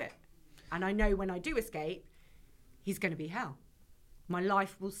how I do it. And I know when I do escape, he's going to be hell. My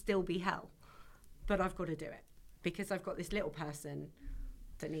life will still be hell. But I've got to do it because I've got this little person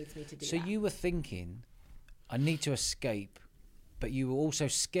that needs me to do that. So you were thinking, I need to escape, but you were also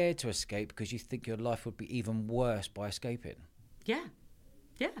scared to escape because you think your life would be even worse by escaping. Yeah.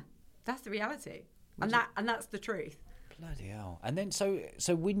 That's the reality, and that's the truth. Bloody hell! And then, so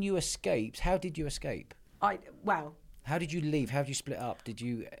when you escaped, how did you escape? How did you leave? How did you split up? Did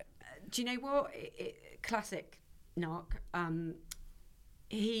you? Do you know what? Classic Narc.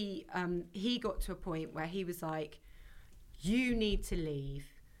 He got to a point where he was like, "You need to leave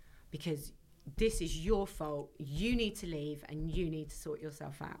because this is your fault. You need to leave, and you need to sort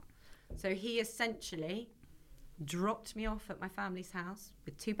yourself out." So he essentially dropped me off at my family's house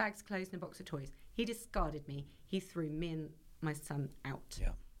with 2 bags of clothes and a box of toys. He discarded me. He threw me and my son out.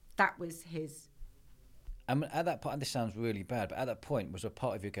 Yeah. That was his. At that point, and this sounds really bad, but at that point, was a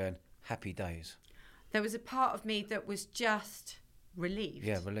part of you going, happy days? There was a part of me that was just relieved.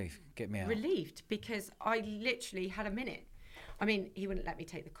 Yeah, relief. Get me out. Relieved, because I literally had a minute. I mean, he wouldn't let me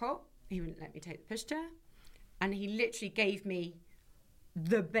take the cot. He wouldn't let me take the pushchair. And he literally gave me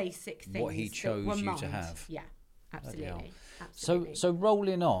the basic things what he chose that were you mine. To have. Yeah. Absolutely. Absolutely. So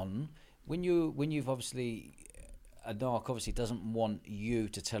rolling on, when you've obviously, a narc obviously doesn't want you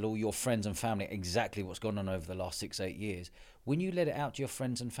to tell all your friends and family exactly what's gone on over the last 6-8 years. When you let it out to your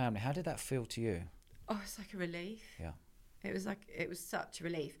friends and family, how did that feel to you? Oh, it's like a relief. Yeah. It was such a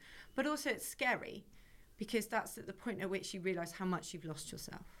relief. But also it's scary, because that's at the point at which you realise how much you've lost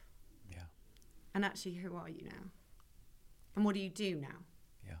yourself. Yeah. And actually, who are you now? And what do you do now?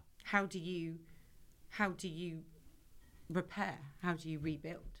 Yeah. How do you repair? How do you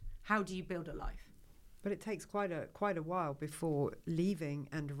rebuild? How do you build a life? But it takes quite a while before leaving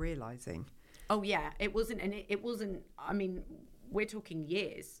and realising. Oh yeah, it wasn't. I mean, we're talking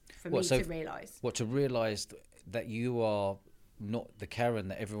years for me to realise. What, to realise that you are not the Karen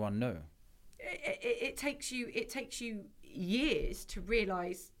that everyone knew? It takes you years to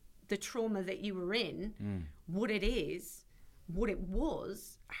realise the trauma that you were in, what it is, what it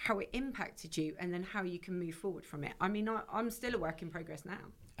was, how it impacted you, and then how you can move forward from it. I mean, I'm still a work in progress now.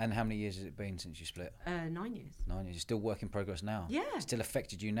 And how many years has it been since you split? 9 years. 9 years. You're still work in progress now? Yeah. It still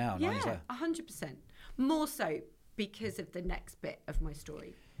affected you now, 9 years Yeah, later? 100%. More so because of the next bit of my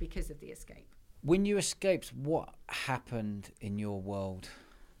story, because of the escape. When you escaped, what happened in your world?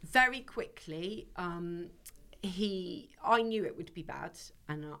 Very quickly, I knew it would be bad,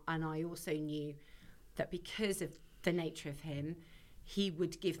 and I also knew that because of the nature of him, he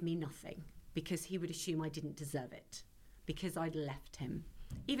would give me nothing, because he would assume I didn't deserve it, because I'd left him.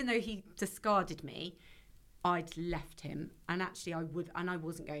 Even though he discarded me, I'd left him, and actually I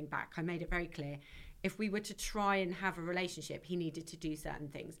wasn't going back. I made it very clear. If we were to try and have a relationship, he needed to do certain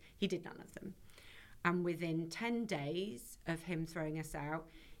things. He did none of them. And within 10 days of him throwing us out,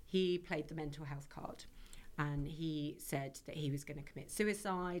 he played the mental health card. And he said that he was going to commit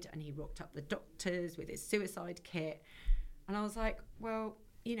suicide, and he rocked up the doctors with his suicide kit. And I was like, well,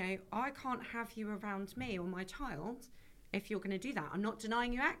 I can't have you around me or my child if you're going to do that. I'm not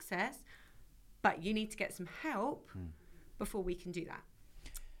denying you access, but you need to get some help before we can do that.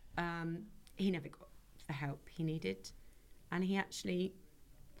 He never got the help he needed. And he actually,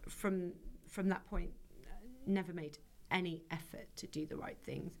 from that point, never made any effort to do the right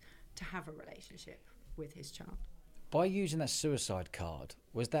things, to have a relationship with his child. By using that suicide card,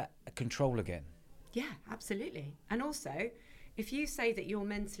 was that a control again? Yeah, absolutely. And also, if you say that you're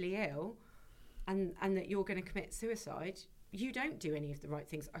mentally ill and that you're going to commit suicide, you don't do any of the right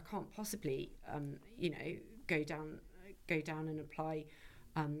things. I can't possibly, go down and apply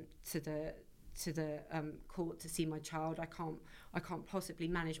to the court to see my child. I can't possibly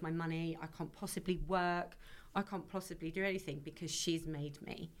manage my money. I can't possibly work. I can't possibly do anything, because she's made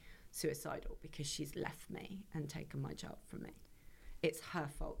me suicidal, because she's left me and taken my child from me. It's her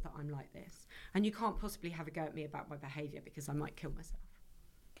fault that I'm like this. And you can't possibly have a go at me about my behaviour, because I might kill myself.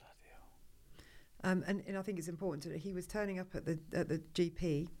 And I think it's important that he was turning up at the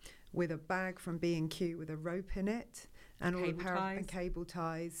GP with a bag from B&Q with a rope in it, and all the cable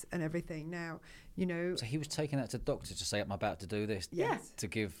ties and everything. Now, So he was taking that to the doctor to say, I'm about to do this. Yes. To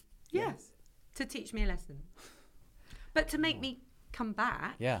give. Yes. To teach me a lesson. But to make me come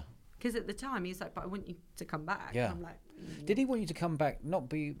back. Yeah. Because at the time he was like, but I want you to come back. Yeah. And I'm like, Did he want you to come back? Not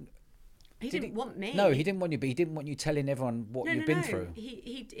be. He didn't want me. No, he didn't want you, but he didn't want you telling everyone what you've been through.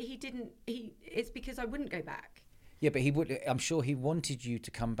 He didn't. It's because I wouldn't go back. Yeah, but he would. I'm sure he wanted you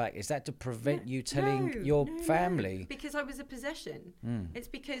to come back. Is that to prevent you telling your family? No, because I was a possession. It's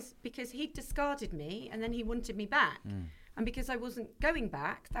because he discarded me, and then he wanted me back. And because I wasn't going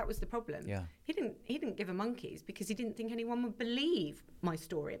back, that was the problem. Yeah. He didn't give a monkeys, because he didn't think anyone would believe my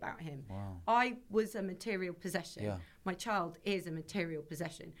story about him. Wow. I was a material possession. Yeah. My child is a material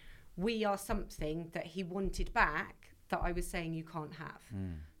possession. We are something that he wanted back, that I was saying you can't have.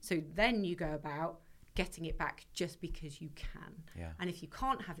 So then you go about getting it back just because you can. Yeah. And if you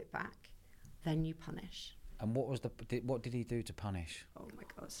can't have it back, then you punish. And what did he do to punish? Oh my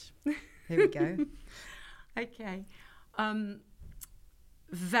gosh. Here we go. Okay.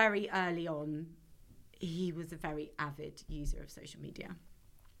 Very early on, he was a very avid user of social media,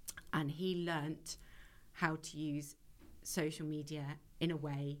 and he learnt how to use social media in a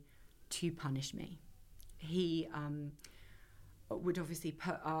way to punish me. He would obviously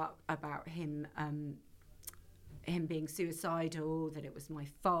put up about him being suicidal, that it was my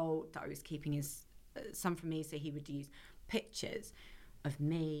fault, that I was keeping his son from me. So he would use pictures of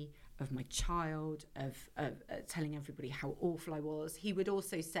me, of my child, of telling everybody how awful I was. He would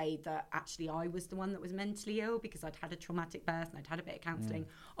also say that actually I was the one that was mentally ill, because I'd had a traumatic birth and I'd had a bit of counselling.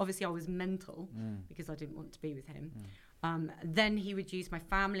 Obviously I was mental, because I didn't want to be with him. Then he would use my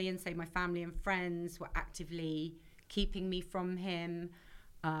family and say my family and friends were actively keeping me from him.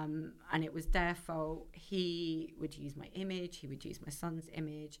 And it was their fault. He would use my image. He would use my son's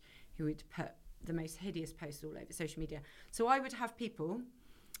image. He would put the most hideous posts all over social media. So I would have people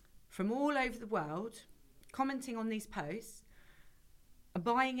from all over the world commenting on these posts,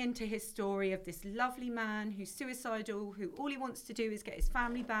 buying into his story of this lovely man who's suicidal, who all he wants to do is get his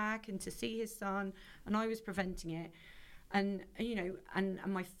family back and to see his son, and I was preventing it. And, you know, and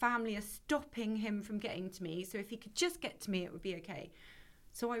my family are stopping him from getting to me, so if he could just get to me, it would be okay.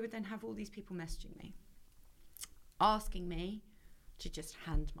 So I would then have all these people messaging me, asking me to just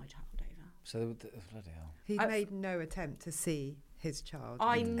hand my child over. So, bloody hell. He made no attempt to see his child.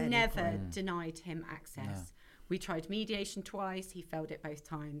 I never denied him access. No. We tried mediation twice. He failed it both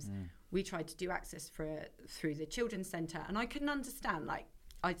times. We tried to do access through the children's centre, and I couldn't understand. Like,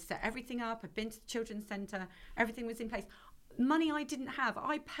 I'd set everything up. I'd been to the children's centre. Everything was in place. Money I didn't have.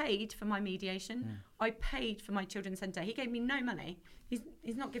 I paid for my mediation. I paid for my children's centre. He gave me no money.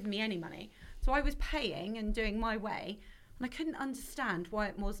 He's not giving me any money. So I was paying and doing my way, and I couldn't understand why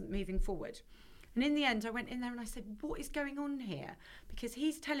it wasn't moving forward. And in the end, I went in there and I said, what is going on here? Because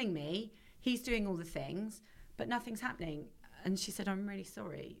he's telling me he's doing all the things, but nothing's happening. And she said, I'm really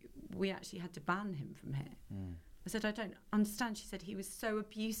sorry. We actually had to ban him from here. I said, I don't understand. She said he was so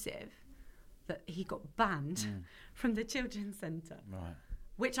abusive that he got banned from the children's centre. Right.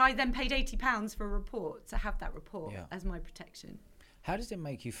 Which I then paid £80 for a report, to have that report as my protection. How does it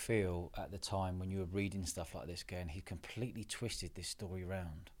make you feel at the time when you were reading stuff like this, going, he completely twisted this story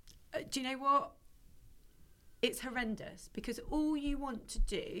around? Do you know what? It's horrendous, because all you want to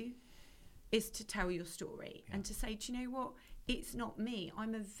do is to tell your story and to say, do you know what? It's not me.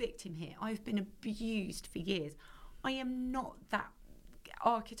 I'm a victim here. I've been abused for years. I am not that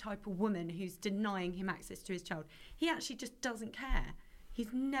archetypal woman who's denying him access to his child. He actually just doesn't care.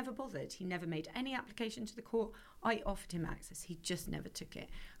 He's never bothered. He never made any application to the court. I offered him access. He just never took it.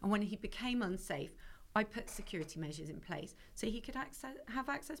 And when he became unsafe, I put security measures in place so he could have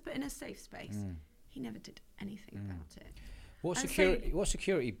access, but in a safe space. He never did anything about it. What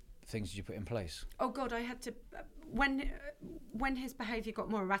security things did you put in place? Oh God, I had to, when his behaviour got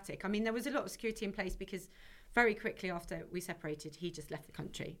more erratic, I mean, there was a lot of security in place because very quickly after we separated, he just left the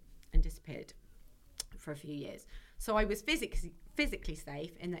country and disappeared for a few years. So I was physically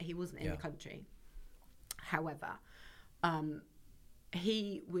safe in that he wasn't in the country. However,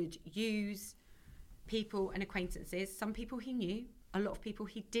 he would use people and acquaintances, some people he knew, a lot of people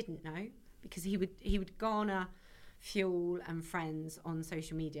he didn't know, because he would garner fuel and friends on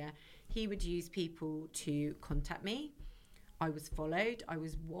social media. He would use people to contact me. I was followed. I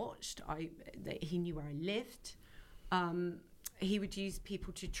was watched. He knew where I lived. He would use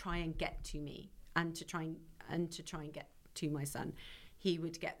people to try and get to me and to try and get to my son. He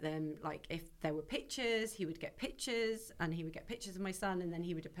would get them, like, if there were pictures, he would get pictures, and he would get pictures of my son, and then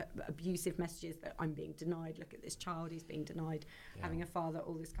he would put abusive messages that I'm being denied. Look at this child, he's being denied having a father,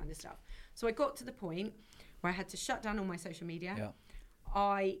 all this kind of stuff. So I got to the point where I had to shut down all my social media. Yeah.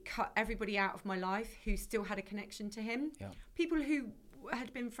 I cut everybody out of my life who still had a connection to him. Yeah. People who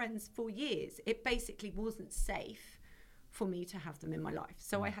had been friends for years. It basically wasn't safe for me to have them in my life.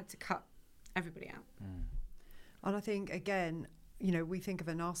 So I had to cut everybody out. And I think, again, you know, we think of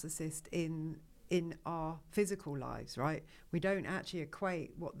a narcissist in our physical lives, right? We don't actually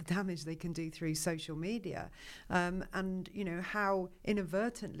equate what the damage they can do through social media, and, you know, how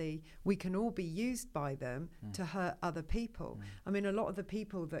inadvertently we can all be used by them to hurt other people. I mean, a lot of the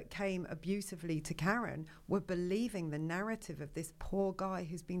people that came abusively to Karen were believing the narrative of this poor guy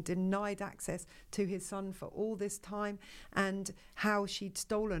who's been denied access to his son for all this time, and how she'd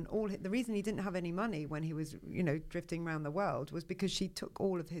stolen the reason he didn't have any money when he was, you know, drifting around the world was because she took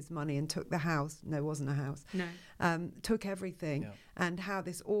all of his money and took the house. No, it wasn't a house. No. Took everything. Yeah. And how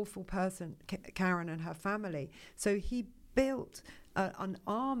this awful person, Karen and her family. So he built an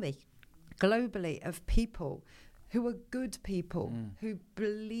army globally of people who are good people, who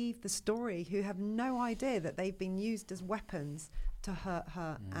believe the story, who have no idea that they've been used as weapons to hurt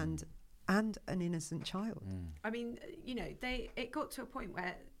her and an innocent child. I mean, you know, it got to a point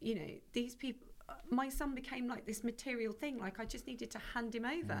where, you know, these people, my son became like this material thing. Like, I just needed to hand him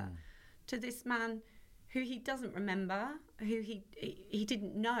over to this man who he doesn't remember, who he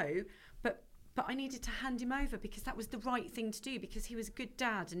didn't know, but I needed to hand him over because that was the right thing to do, because he was a good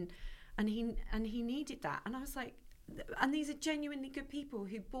dad and he needed that. And I was like, and these are genuinely good people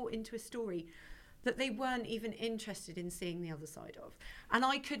who bought into a story that they weren't even interested in seeing the other side of. And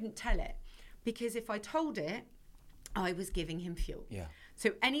I couldn't tell it, because if I told it, I was giving him fuel. Yeah.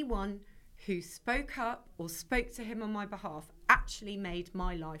 So anyone who spoke up or spoke to him on my behalf actually made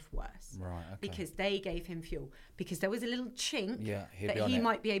my life worse. Right, okay. Because they gave him fuel. Because there was a little chink that he it.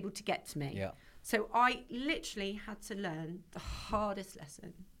 might be able to get to me. Yeah. So I literally had to learn the hardest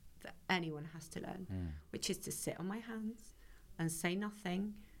lesson that anyone has to learn, which is to sit on my hands and say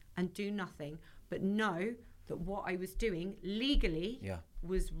nothing and do nothing, but know that what I was doing legally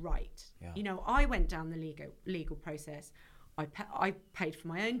was right. Yeah. You know, I went down the legal process. I paid for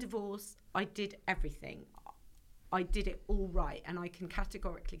my own divorce. I did everything. I did it all right. And I can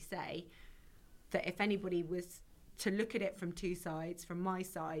categorically say that if anybody was to look at it from two sides, from my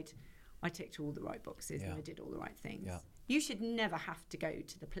side, I ticked all the right boxes and I did all the right things. Yeah. You should never have to go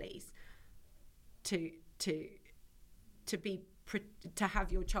to the police to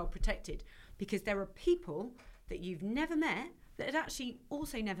have your child protected, because there are people that you've never met that had actually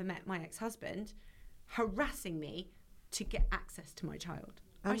also never met my ex-husband harassing me to get access to my child.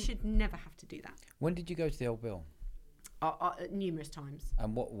 I should never have to do that. When did you go to the old Bill? Numerous times.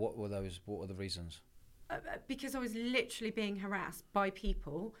 And what were those? What were the reasons? Because I was literally being harassed by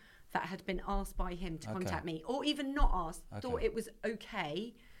people that had been asked by him to contact me, or even not asked, thought it was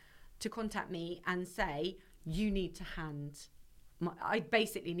okay to contact me and say, you need to I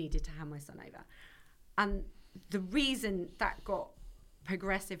basically needed to hand my son over. And the reason that got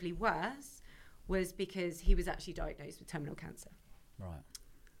progressively worse was because he was actually diagnosed with terminal cancer. Right.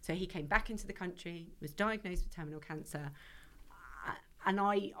 So he came back into the country, was diagnosed with terminal cancer. And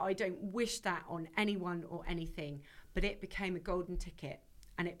I don't wish that on anyone or anything, but it became a golden ticket.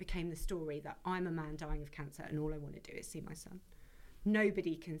 And it became the story that I'm a man dying of cancer and all I want to do is see my son.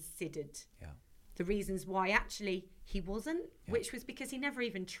 Nobody considered the reasons why actually he wasn't, which was because he never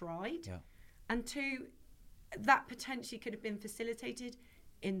even tried. Yeah. And two, that potentially could have been facilitated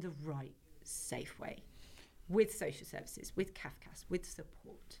in the right, safe way, with social services, with CAFCAS, with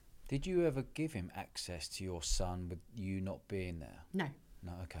support. Did you ever give him access to your son with you not being there? No.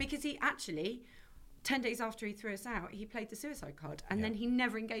 No, okay. Because he actually, 10 days after he threw us out, he played the suicide card, and then he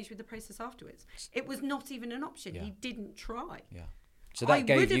never engaged with the process afterwards. It was not even an option. He didn't try. Yeah. So that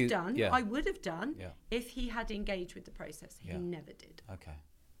I would have done if he had engaged with the process. He never did. Okay.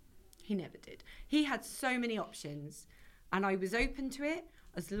 He never did. He had so many options, and I was open to it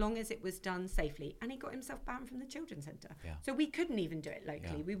as long as it was done safely. And he got himself banned from the children's centre. Yeah. So we couldn't even do it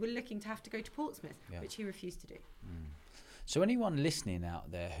locally. Yeah. We were looking to have to go to Portsmouth, which he refused to do. Mm. So anyone listening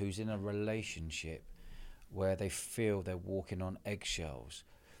out there who's in a relationship where they feel they're walking on eggshells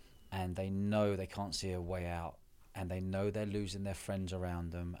and they know they can't see a way out, and they know they're losing their friends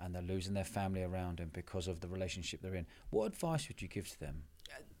around them and they're losing their family around them because of the relationship they're in, what advice would you give to them?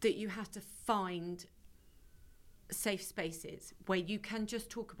 That you have to find safe spaces where you can just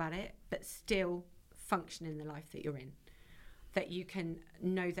talk about it but still function in the life that you're in. That you can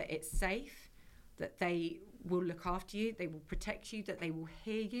know that it's safe, that they will look after you, they will protect you, that they will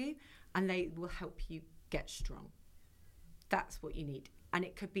hear you, and they will help you get strong. That's what you need. And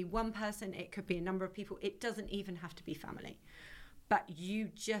it could be one person, it could be a number of people. It doesn't even have to be family. But you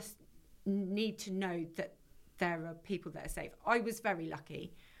just need to know that there are people that are safe. I was very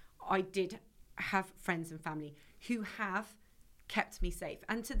lucky. I did have friends and family who have kept me safe,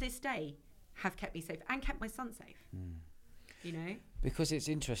 and to this day have kept me safe and kept my son safe. Mm. You know? Because it's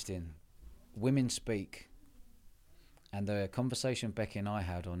interesting. Women speak. And the conversation Becki and I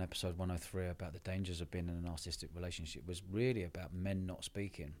had on episode 103 about the dangers of being in a narcissistic relationship was really about men not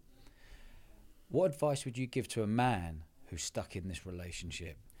speaking. What advice would you give to a man who's stuck in this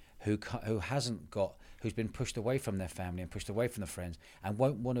relationship, who's been pushed away from their family and pushed away from the friends and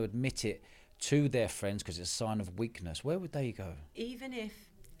won't want to admit it to their friends because it's a sign of weakness? Where would they go? Even if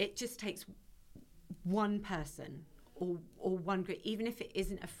it just takes one person or one group, even if it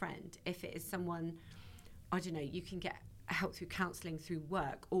isn't a friend, if it is someone, I don't know, you can get help through counselling, through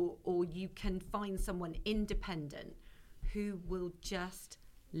work, or you can find someone independent who will just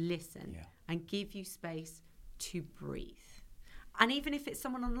listen and give you space to breathe. And even if it's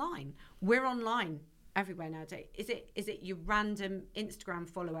someone online, we're online everywhere nowadays. Is it your random Instagram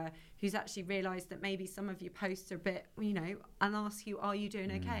follower who's actually realised that maybe some of your posts are a bit, you know, and ask you, are you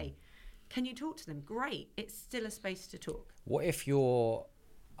doing okay? Can you talk to them? Great. It's still a space to talk. What if your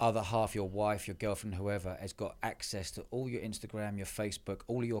other half, your wife, your girlfriend, whoever, has got access to all your Instagram, your Facebook,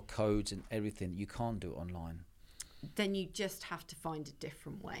 all of your codes and everything? You can't do it online. Then you just have to find a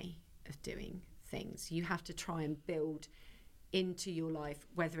different way of doing things. You have to try and build into your life,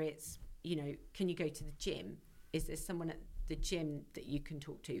 whether it's, you know, can you go to the gym? Is there someone at the gym that you can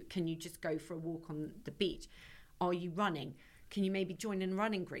talk to? Can you just go for a walk on the beach? Are you running? Can you maybe join in a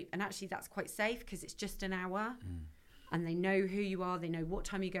running group? And actually that's quite safe because it's just an hour and they know who you are, they know what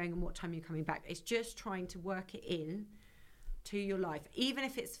time you're going and what time you're coming back. It's just trying to work it in to your life. Even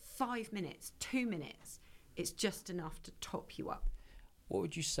if it's 5 minutes, 2 minutes, it's just enough to top you up. What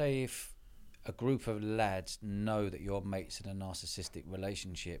would you say if a group of lads know that your mate's in a narcissistic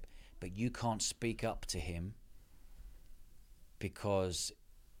relationship, but you can't speak up to him because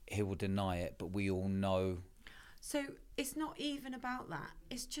he will deny it, but we all know? So it's not even about that.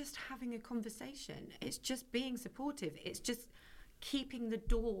 It's just having a conversation. It's just being supportive. It's just keeping the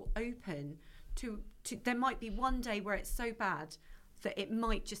door open to there might be one day where it's so bad that it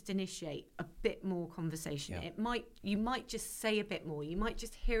might just initiate a bit more conversation. Yeah. You might just say a bit more. You might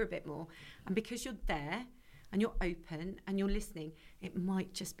just hear a bit more. And because you're there and you're open and you're listening, it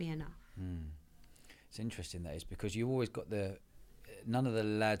might just be enough. It's interesting that is, because you've always got none of the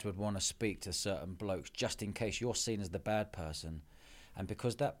lads would want to speak to certain blokes just in case you're seen as the bad person. And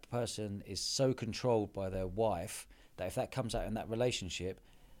because that person is so controlled by their wife that if that comes out in that relationship,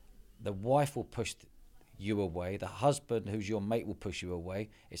 the wife will push you away, the husband who's your mate will push you away.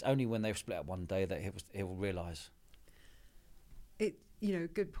 It's only when they've split up one day that he will realise.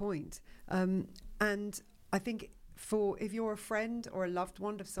 Good point. And I think if you're a friend or a loved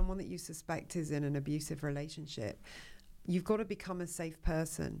one of someone that you suspect is in an abusive relationship, you've got to become a safe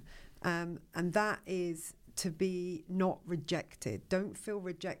person. And that is to be not rejected. Don't feel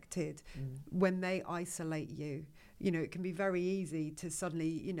rejected when they isolate you. It can be very easy to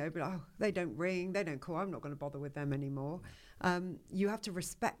suddenly, be like, oh, they don't ring, they don't call, I'm not going to bother with them anymore. You have to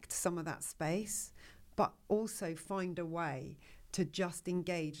respect some of that space, but also find a way to just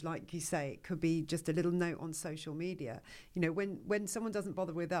engage. Like you say, it could be just a little note on social media. When someone doesn't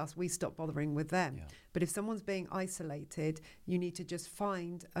bother with us, we stop bothering with them. Yeah. But if someone's being isolated, you need to just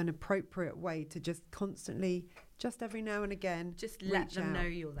find an appropriate way to just constantly, just every now and again, just let them know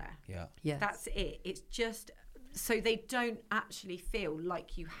you're there. Yeah. Yes. That's it. It's just so they don't actually feel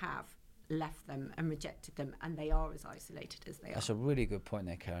like you have left them and rejected them and they are as isolated as they are. That's a really good point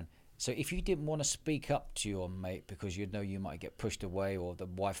there, Karen. So if you didn't want to speak up to your mate because you know you might get pushed away or the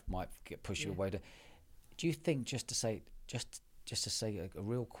wife might get pushed away, do you think just to say a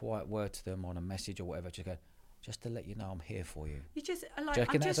real quiet word to them on a message or whatever, just to let you know I'm here for you? You just do you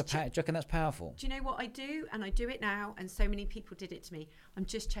reckon that's powerful? Do you know what I do? And I do it now, and so many people did it to me. I'm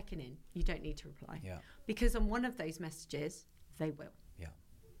just checking in. You don't need to reply. Yeah. Because on one of those messages, they will. Yeah.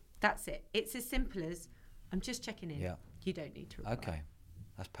 That's it. It's as simple as I'm just checking in. Yeah. You don't need to reply. Okay.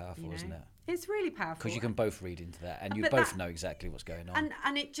 That's powerful, isn't it? It's really powerful. Because you can both read into that and you both know exactly what's going on.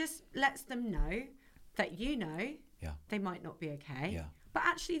 And it just lets them know that they might not be okay. Yeah. But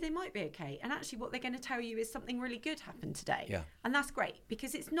actually they might be okay. And actually what they're going to tell you is something really good happened today. Yeah. And that's great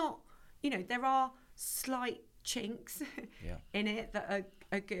because it's not, there are slight chinks in it that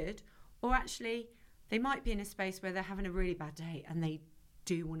are good. Or actually they might be in a space where they're having a really bad day and they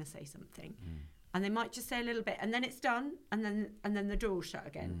do want to say something. And they might just say a little bit and then it's done and then the door will shut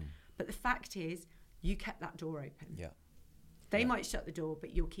again. But the fact is you kept that door open. Yeah. They might shut the door,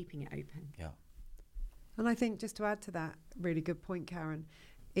 but you're keeping it open. Yeah. And I think just to add to that, really good point, Karen,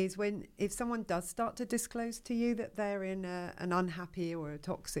 is if someone does start to disclose to you that they're in an unhappy or a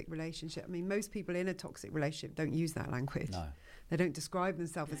toxic relationship, I mean, most people in a toxic relationship don't use that language. No. They don't describe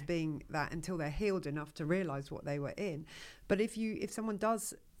themselves as being that until they're healed enough to realise what they were in. But if someone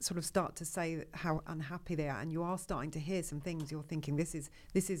does sort of start to say how unhappy they are, and you are starting to hear some things, you're thinking this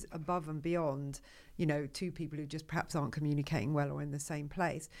is above and beyond, two people who just perhaps aren't communicating well or in the same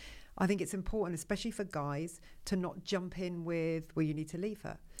place. I think it's important, especially for guys, to not jump in with, well, you need to leave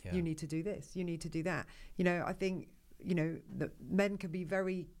her. Yeah. You need to do this. You need to do that. I think, that men can be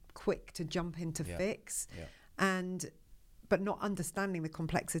very quick to jump into fix but not understanding the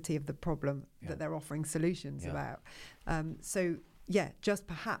complexity of the problem that they're offering solutions about. Just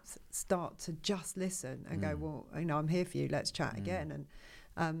perhaps start to just listen and go, well, I'm here for you. Let's chat again.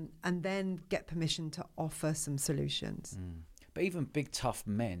 And then get permission to offer some solutions. But even big, tough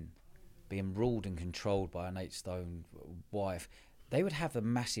men being ruled and controlled by an 8-stone wife, they would have a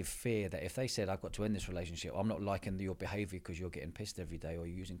massive fear that if they said, I've got to end this relationship, I'm not liking your behaviour because you're getting pissed every day, or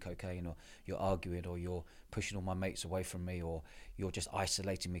you're using cocaine, or you're arguing, or you're pushing all my mates away from me, or you're just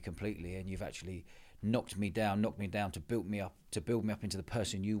isolating me completely, and you've actually knocked me down to build me up into the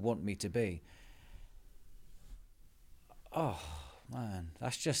person you want me to be. Oh man,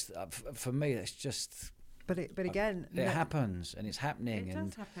 that's just for me. It's just. But again, it happens and it's happening. It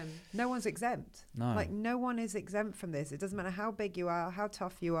does happen. No one's exempt. No. Like no one is exempt from this. It doesn't matter how big you are, how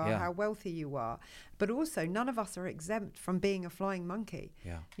tough you are, how wealthy you are. But also, none of us are exempt from being a flying monkey.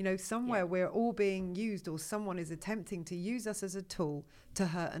 Yeah. Somewhere we're all being used, or someone is attempting to use us as a tool to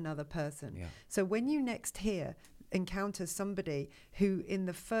hurt another person. Yeah. So when you next encounter somebody who in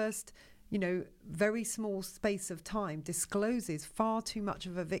the first very small space of time discloses far too much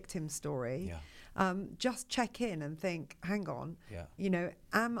of a victim story. Just check in and think, hang on,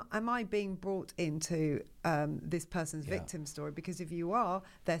 am I being brought into this person's victim story? Because if you are,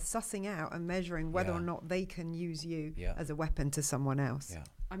 they're sussing out and measuring whether or not they can use you as a weapon to someone else.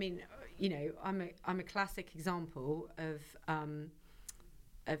 I mean, I'm a classic example of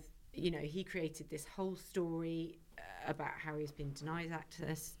he created this whole story about how he's been denied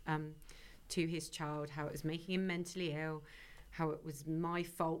access to his child, how it was making him mentally ill, how it was my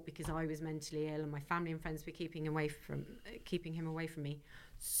fault because I was mentally ill and my family and friends were keeping him away from me.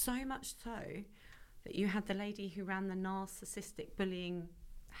 So much so that you had the lady who ran the Narcissistic Bullying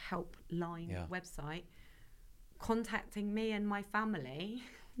Helpline website contacting me and my family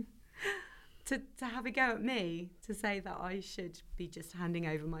to have a go at me, to say that I should be just handing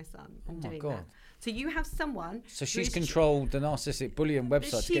over my son and doing that. So you have someone... So she's controlled the Narcissistic Bullying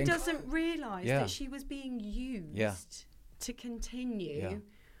website. She doesn't realise that she was being used to continue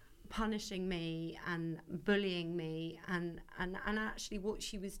punishing me and bullying me, and actually what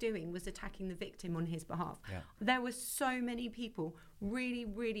she was doing was attacking the victim on his behalf. There were so many people, really,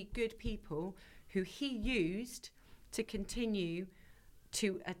 really good people, who he used to continue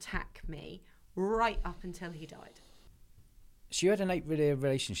to attack me right up until he died. So you had an 8-year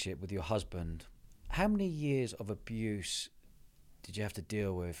relationship with your husband. How many years of abuse did you have to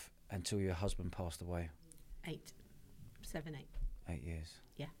deal with until your husband passed away? 7, 8. 8 years.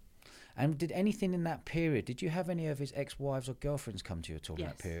 Yeah. And did anything in that period, did you have any of his ex-wives or girlfriends come to you at all in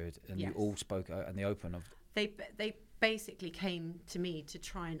that period? And you all spoke in the open of... They basically came to me to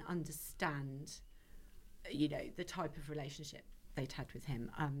try and understand, the type of relationship they'd had with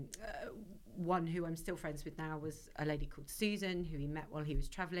him. One who I'm still friends with now was a lady called Susan, who he met while he was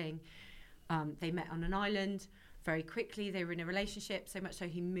travelling. They met on an island. Very quickly they were in a relationship, so much so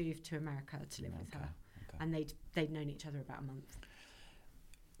he moved to America to live with her. And they'd known each other about a month.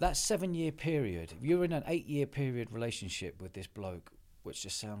 That 7-year period, you were in an 8-year period relationship with this bloke, which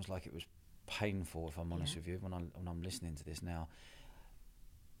just sounds like it was painful, if I'm honest with you, when I'm listening to this now.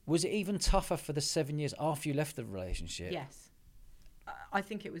 Was it even tougher for the 7 years after you left the relationship? Yes. I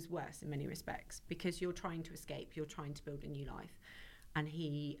think it was worse in many respects, because you're trying to escape, you're trying to build a new life. And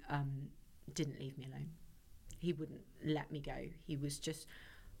he didn't leave me alone. He wouldn't let me go. He was just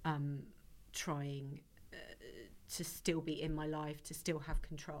trying to still be in my life, to still have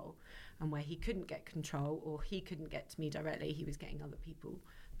control. And where he couldn't get control, or he couldn't get to me directly, he was getting other people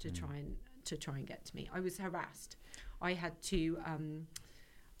to try and get to me. I was harassed. I had to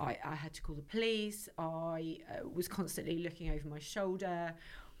I had to call the police. I was constantly looking over my shoulder.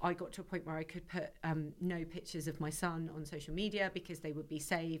 I got to a point where I could put no pictures of my son on social media, because they would be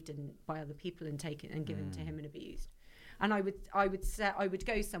saved and by other people and taken and given to him and abused. And I would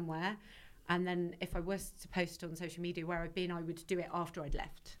go somewhere, and then if I was to post on social media where I'd been, I would do it after I'd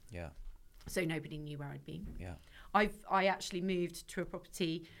left. Yeah. So nobody knew where I'd been. Yeah. I actually moved to a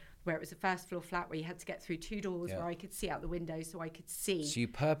property where it was a first floor flat where you had to get through 2 doors where I could see out the window, so I could see. So you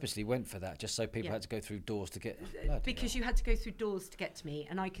purposely went for that, just so people had to go through doors to get... Because you had to go through doors to get to me,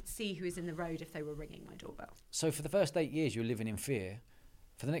 and I could see who was in the road if they were ringing my doorbell. So for the first 8 years you were living in fear.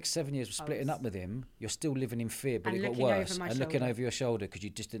 For the next 7 years of splitting up with him, you're still living in fear, but it got worse. And looking over your shoulder, because you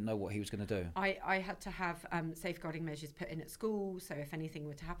just didn't know what he was going to do. I had to have safeguarding measures put in at school, so if anything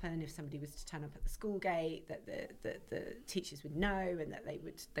were to happen, if somebody was to turn up at the school gate, that the teachers would know, and that they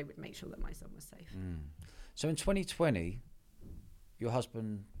would make sure that my son was safe. So in 2020, your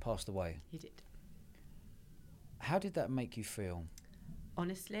husband passed away. He did. How did that make you feel?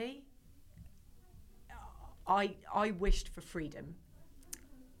 Honestly, I wished for freedom.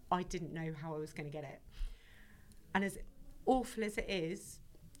 I didn't know how I was going to get it. And as awful as it is,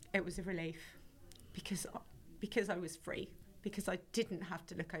 it was a relief, because I was free, because I didn't have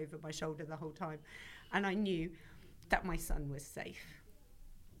to look over my shoulder the whole time. And I knew that my son was safe,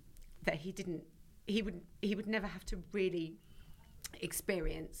 that he would never have to really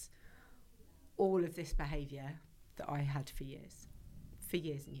experience all of this behaviour that I had for years and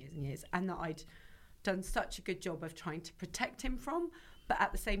years and years, and that I'd done such a good job of trying to protect him from, but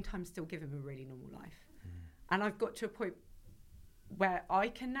at the same time still give him a really normal life. And I've got to a point where I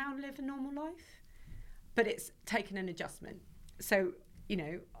can now live a normal life, but it's taken an adjustment. So,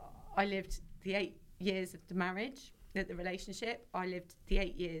 I lived the 8 years of the marriage, the relationship. I lived the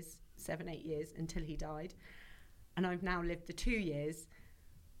 8 years, 7, 8 years until he died. And I've now lived the 2 years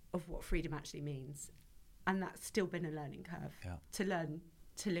of what freedom actually means. And that's still been a learning curve, to learn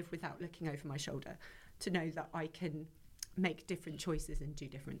to live without looking over my shoulder, to know that I can make different choices and do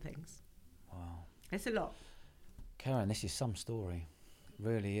different things. Wow. It's a lot. Karen, this is some story.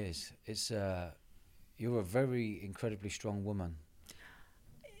 Really is. It's you're a very incredibly strong woman.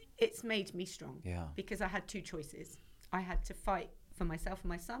 It's made me strong. Yeah. Because I had two choices. I had to fight for myself and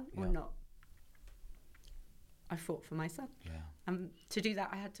my son, or Yeah. not. I fought for my son. Yeah. To do that,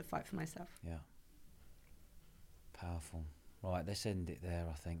 I had to fight for myself. Yeah. Powerful. Right, let's end it there,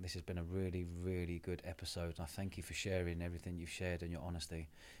 I think. This has been a really, really good episode. And I thank you for sharing everything you've shared and your honesty,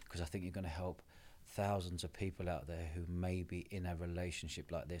 because I think you're going to help thousands of people out there who may be in a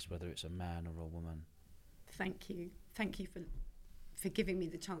relationship like this, whether it's a man or a woman. Thank you. Thank you for giving me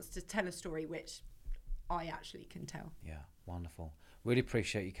the chance to tell a story which I actually can tell. Yeah, wonderful. Really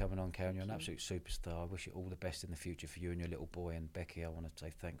appreciate you coming on, Karen. You're an absolute superstar. I wish you all the best in the future for you and your little boy. And Becki, I want to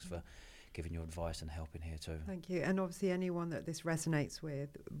say thanks for giving your advice and helping here too. Thank you. And obviously anyone that this resonates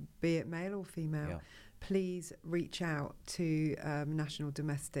with, be it male or female, please reach out to National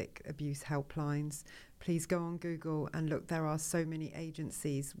Domestic Abuse Helplines. Please go on Google and look. There are so many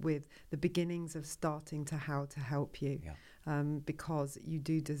agencies with the beginnings of starting to how to help you, because you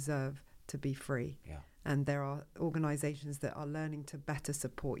do deserve to be free. Yeah. And there are organisations that are learning to better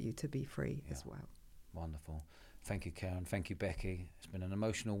support you to be free as well. Wonderful. Thank you, Karen. Thank you, Becki. It's been an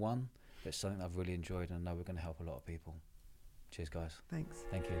emotional one, but it's something I've really enjoyed, and I know we're going to help a lot of people. Cheers, guys. Thanks.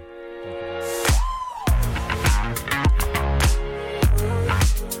 Thank you. Thank you very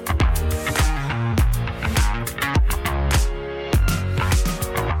much.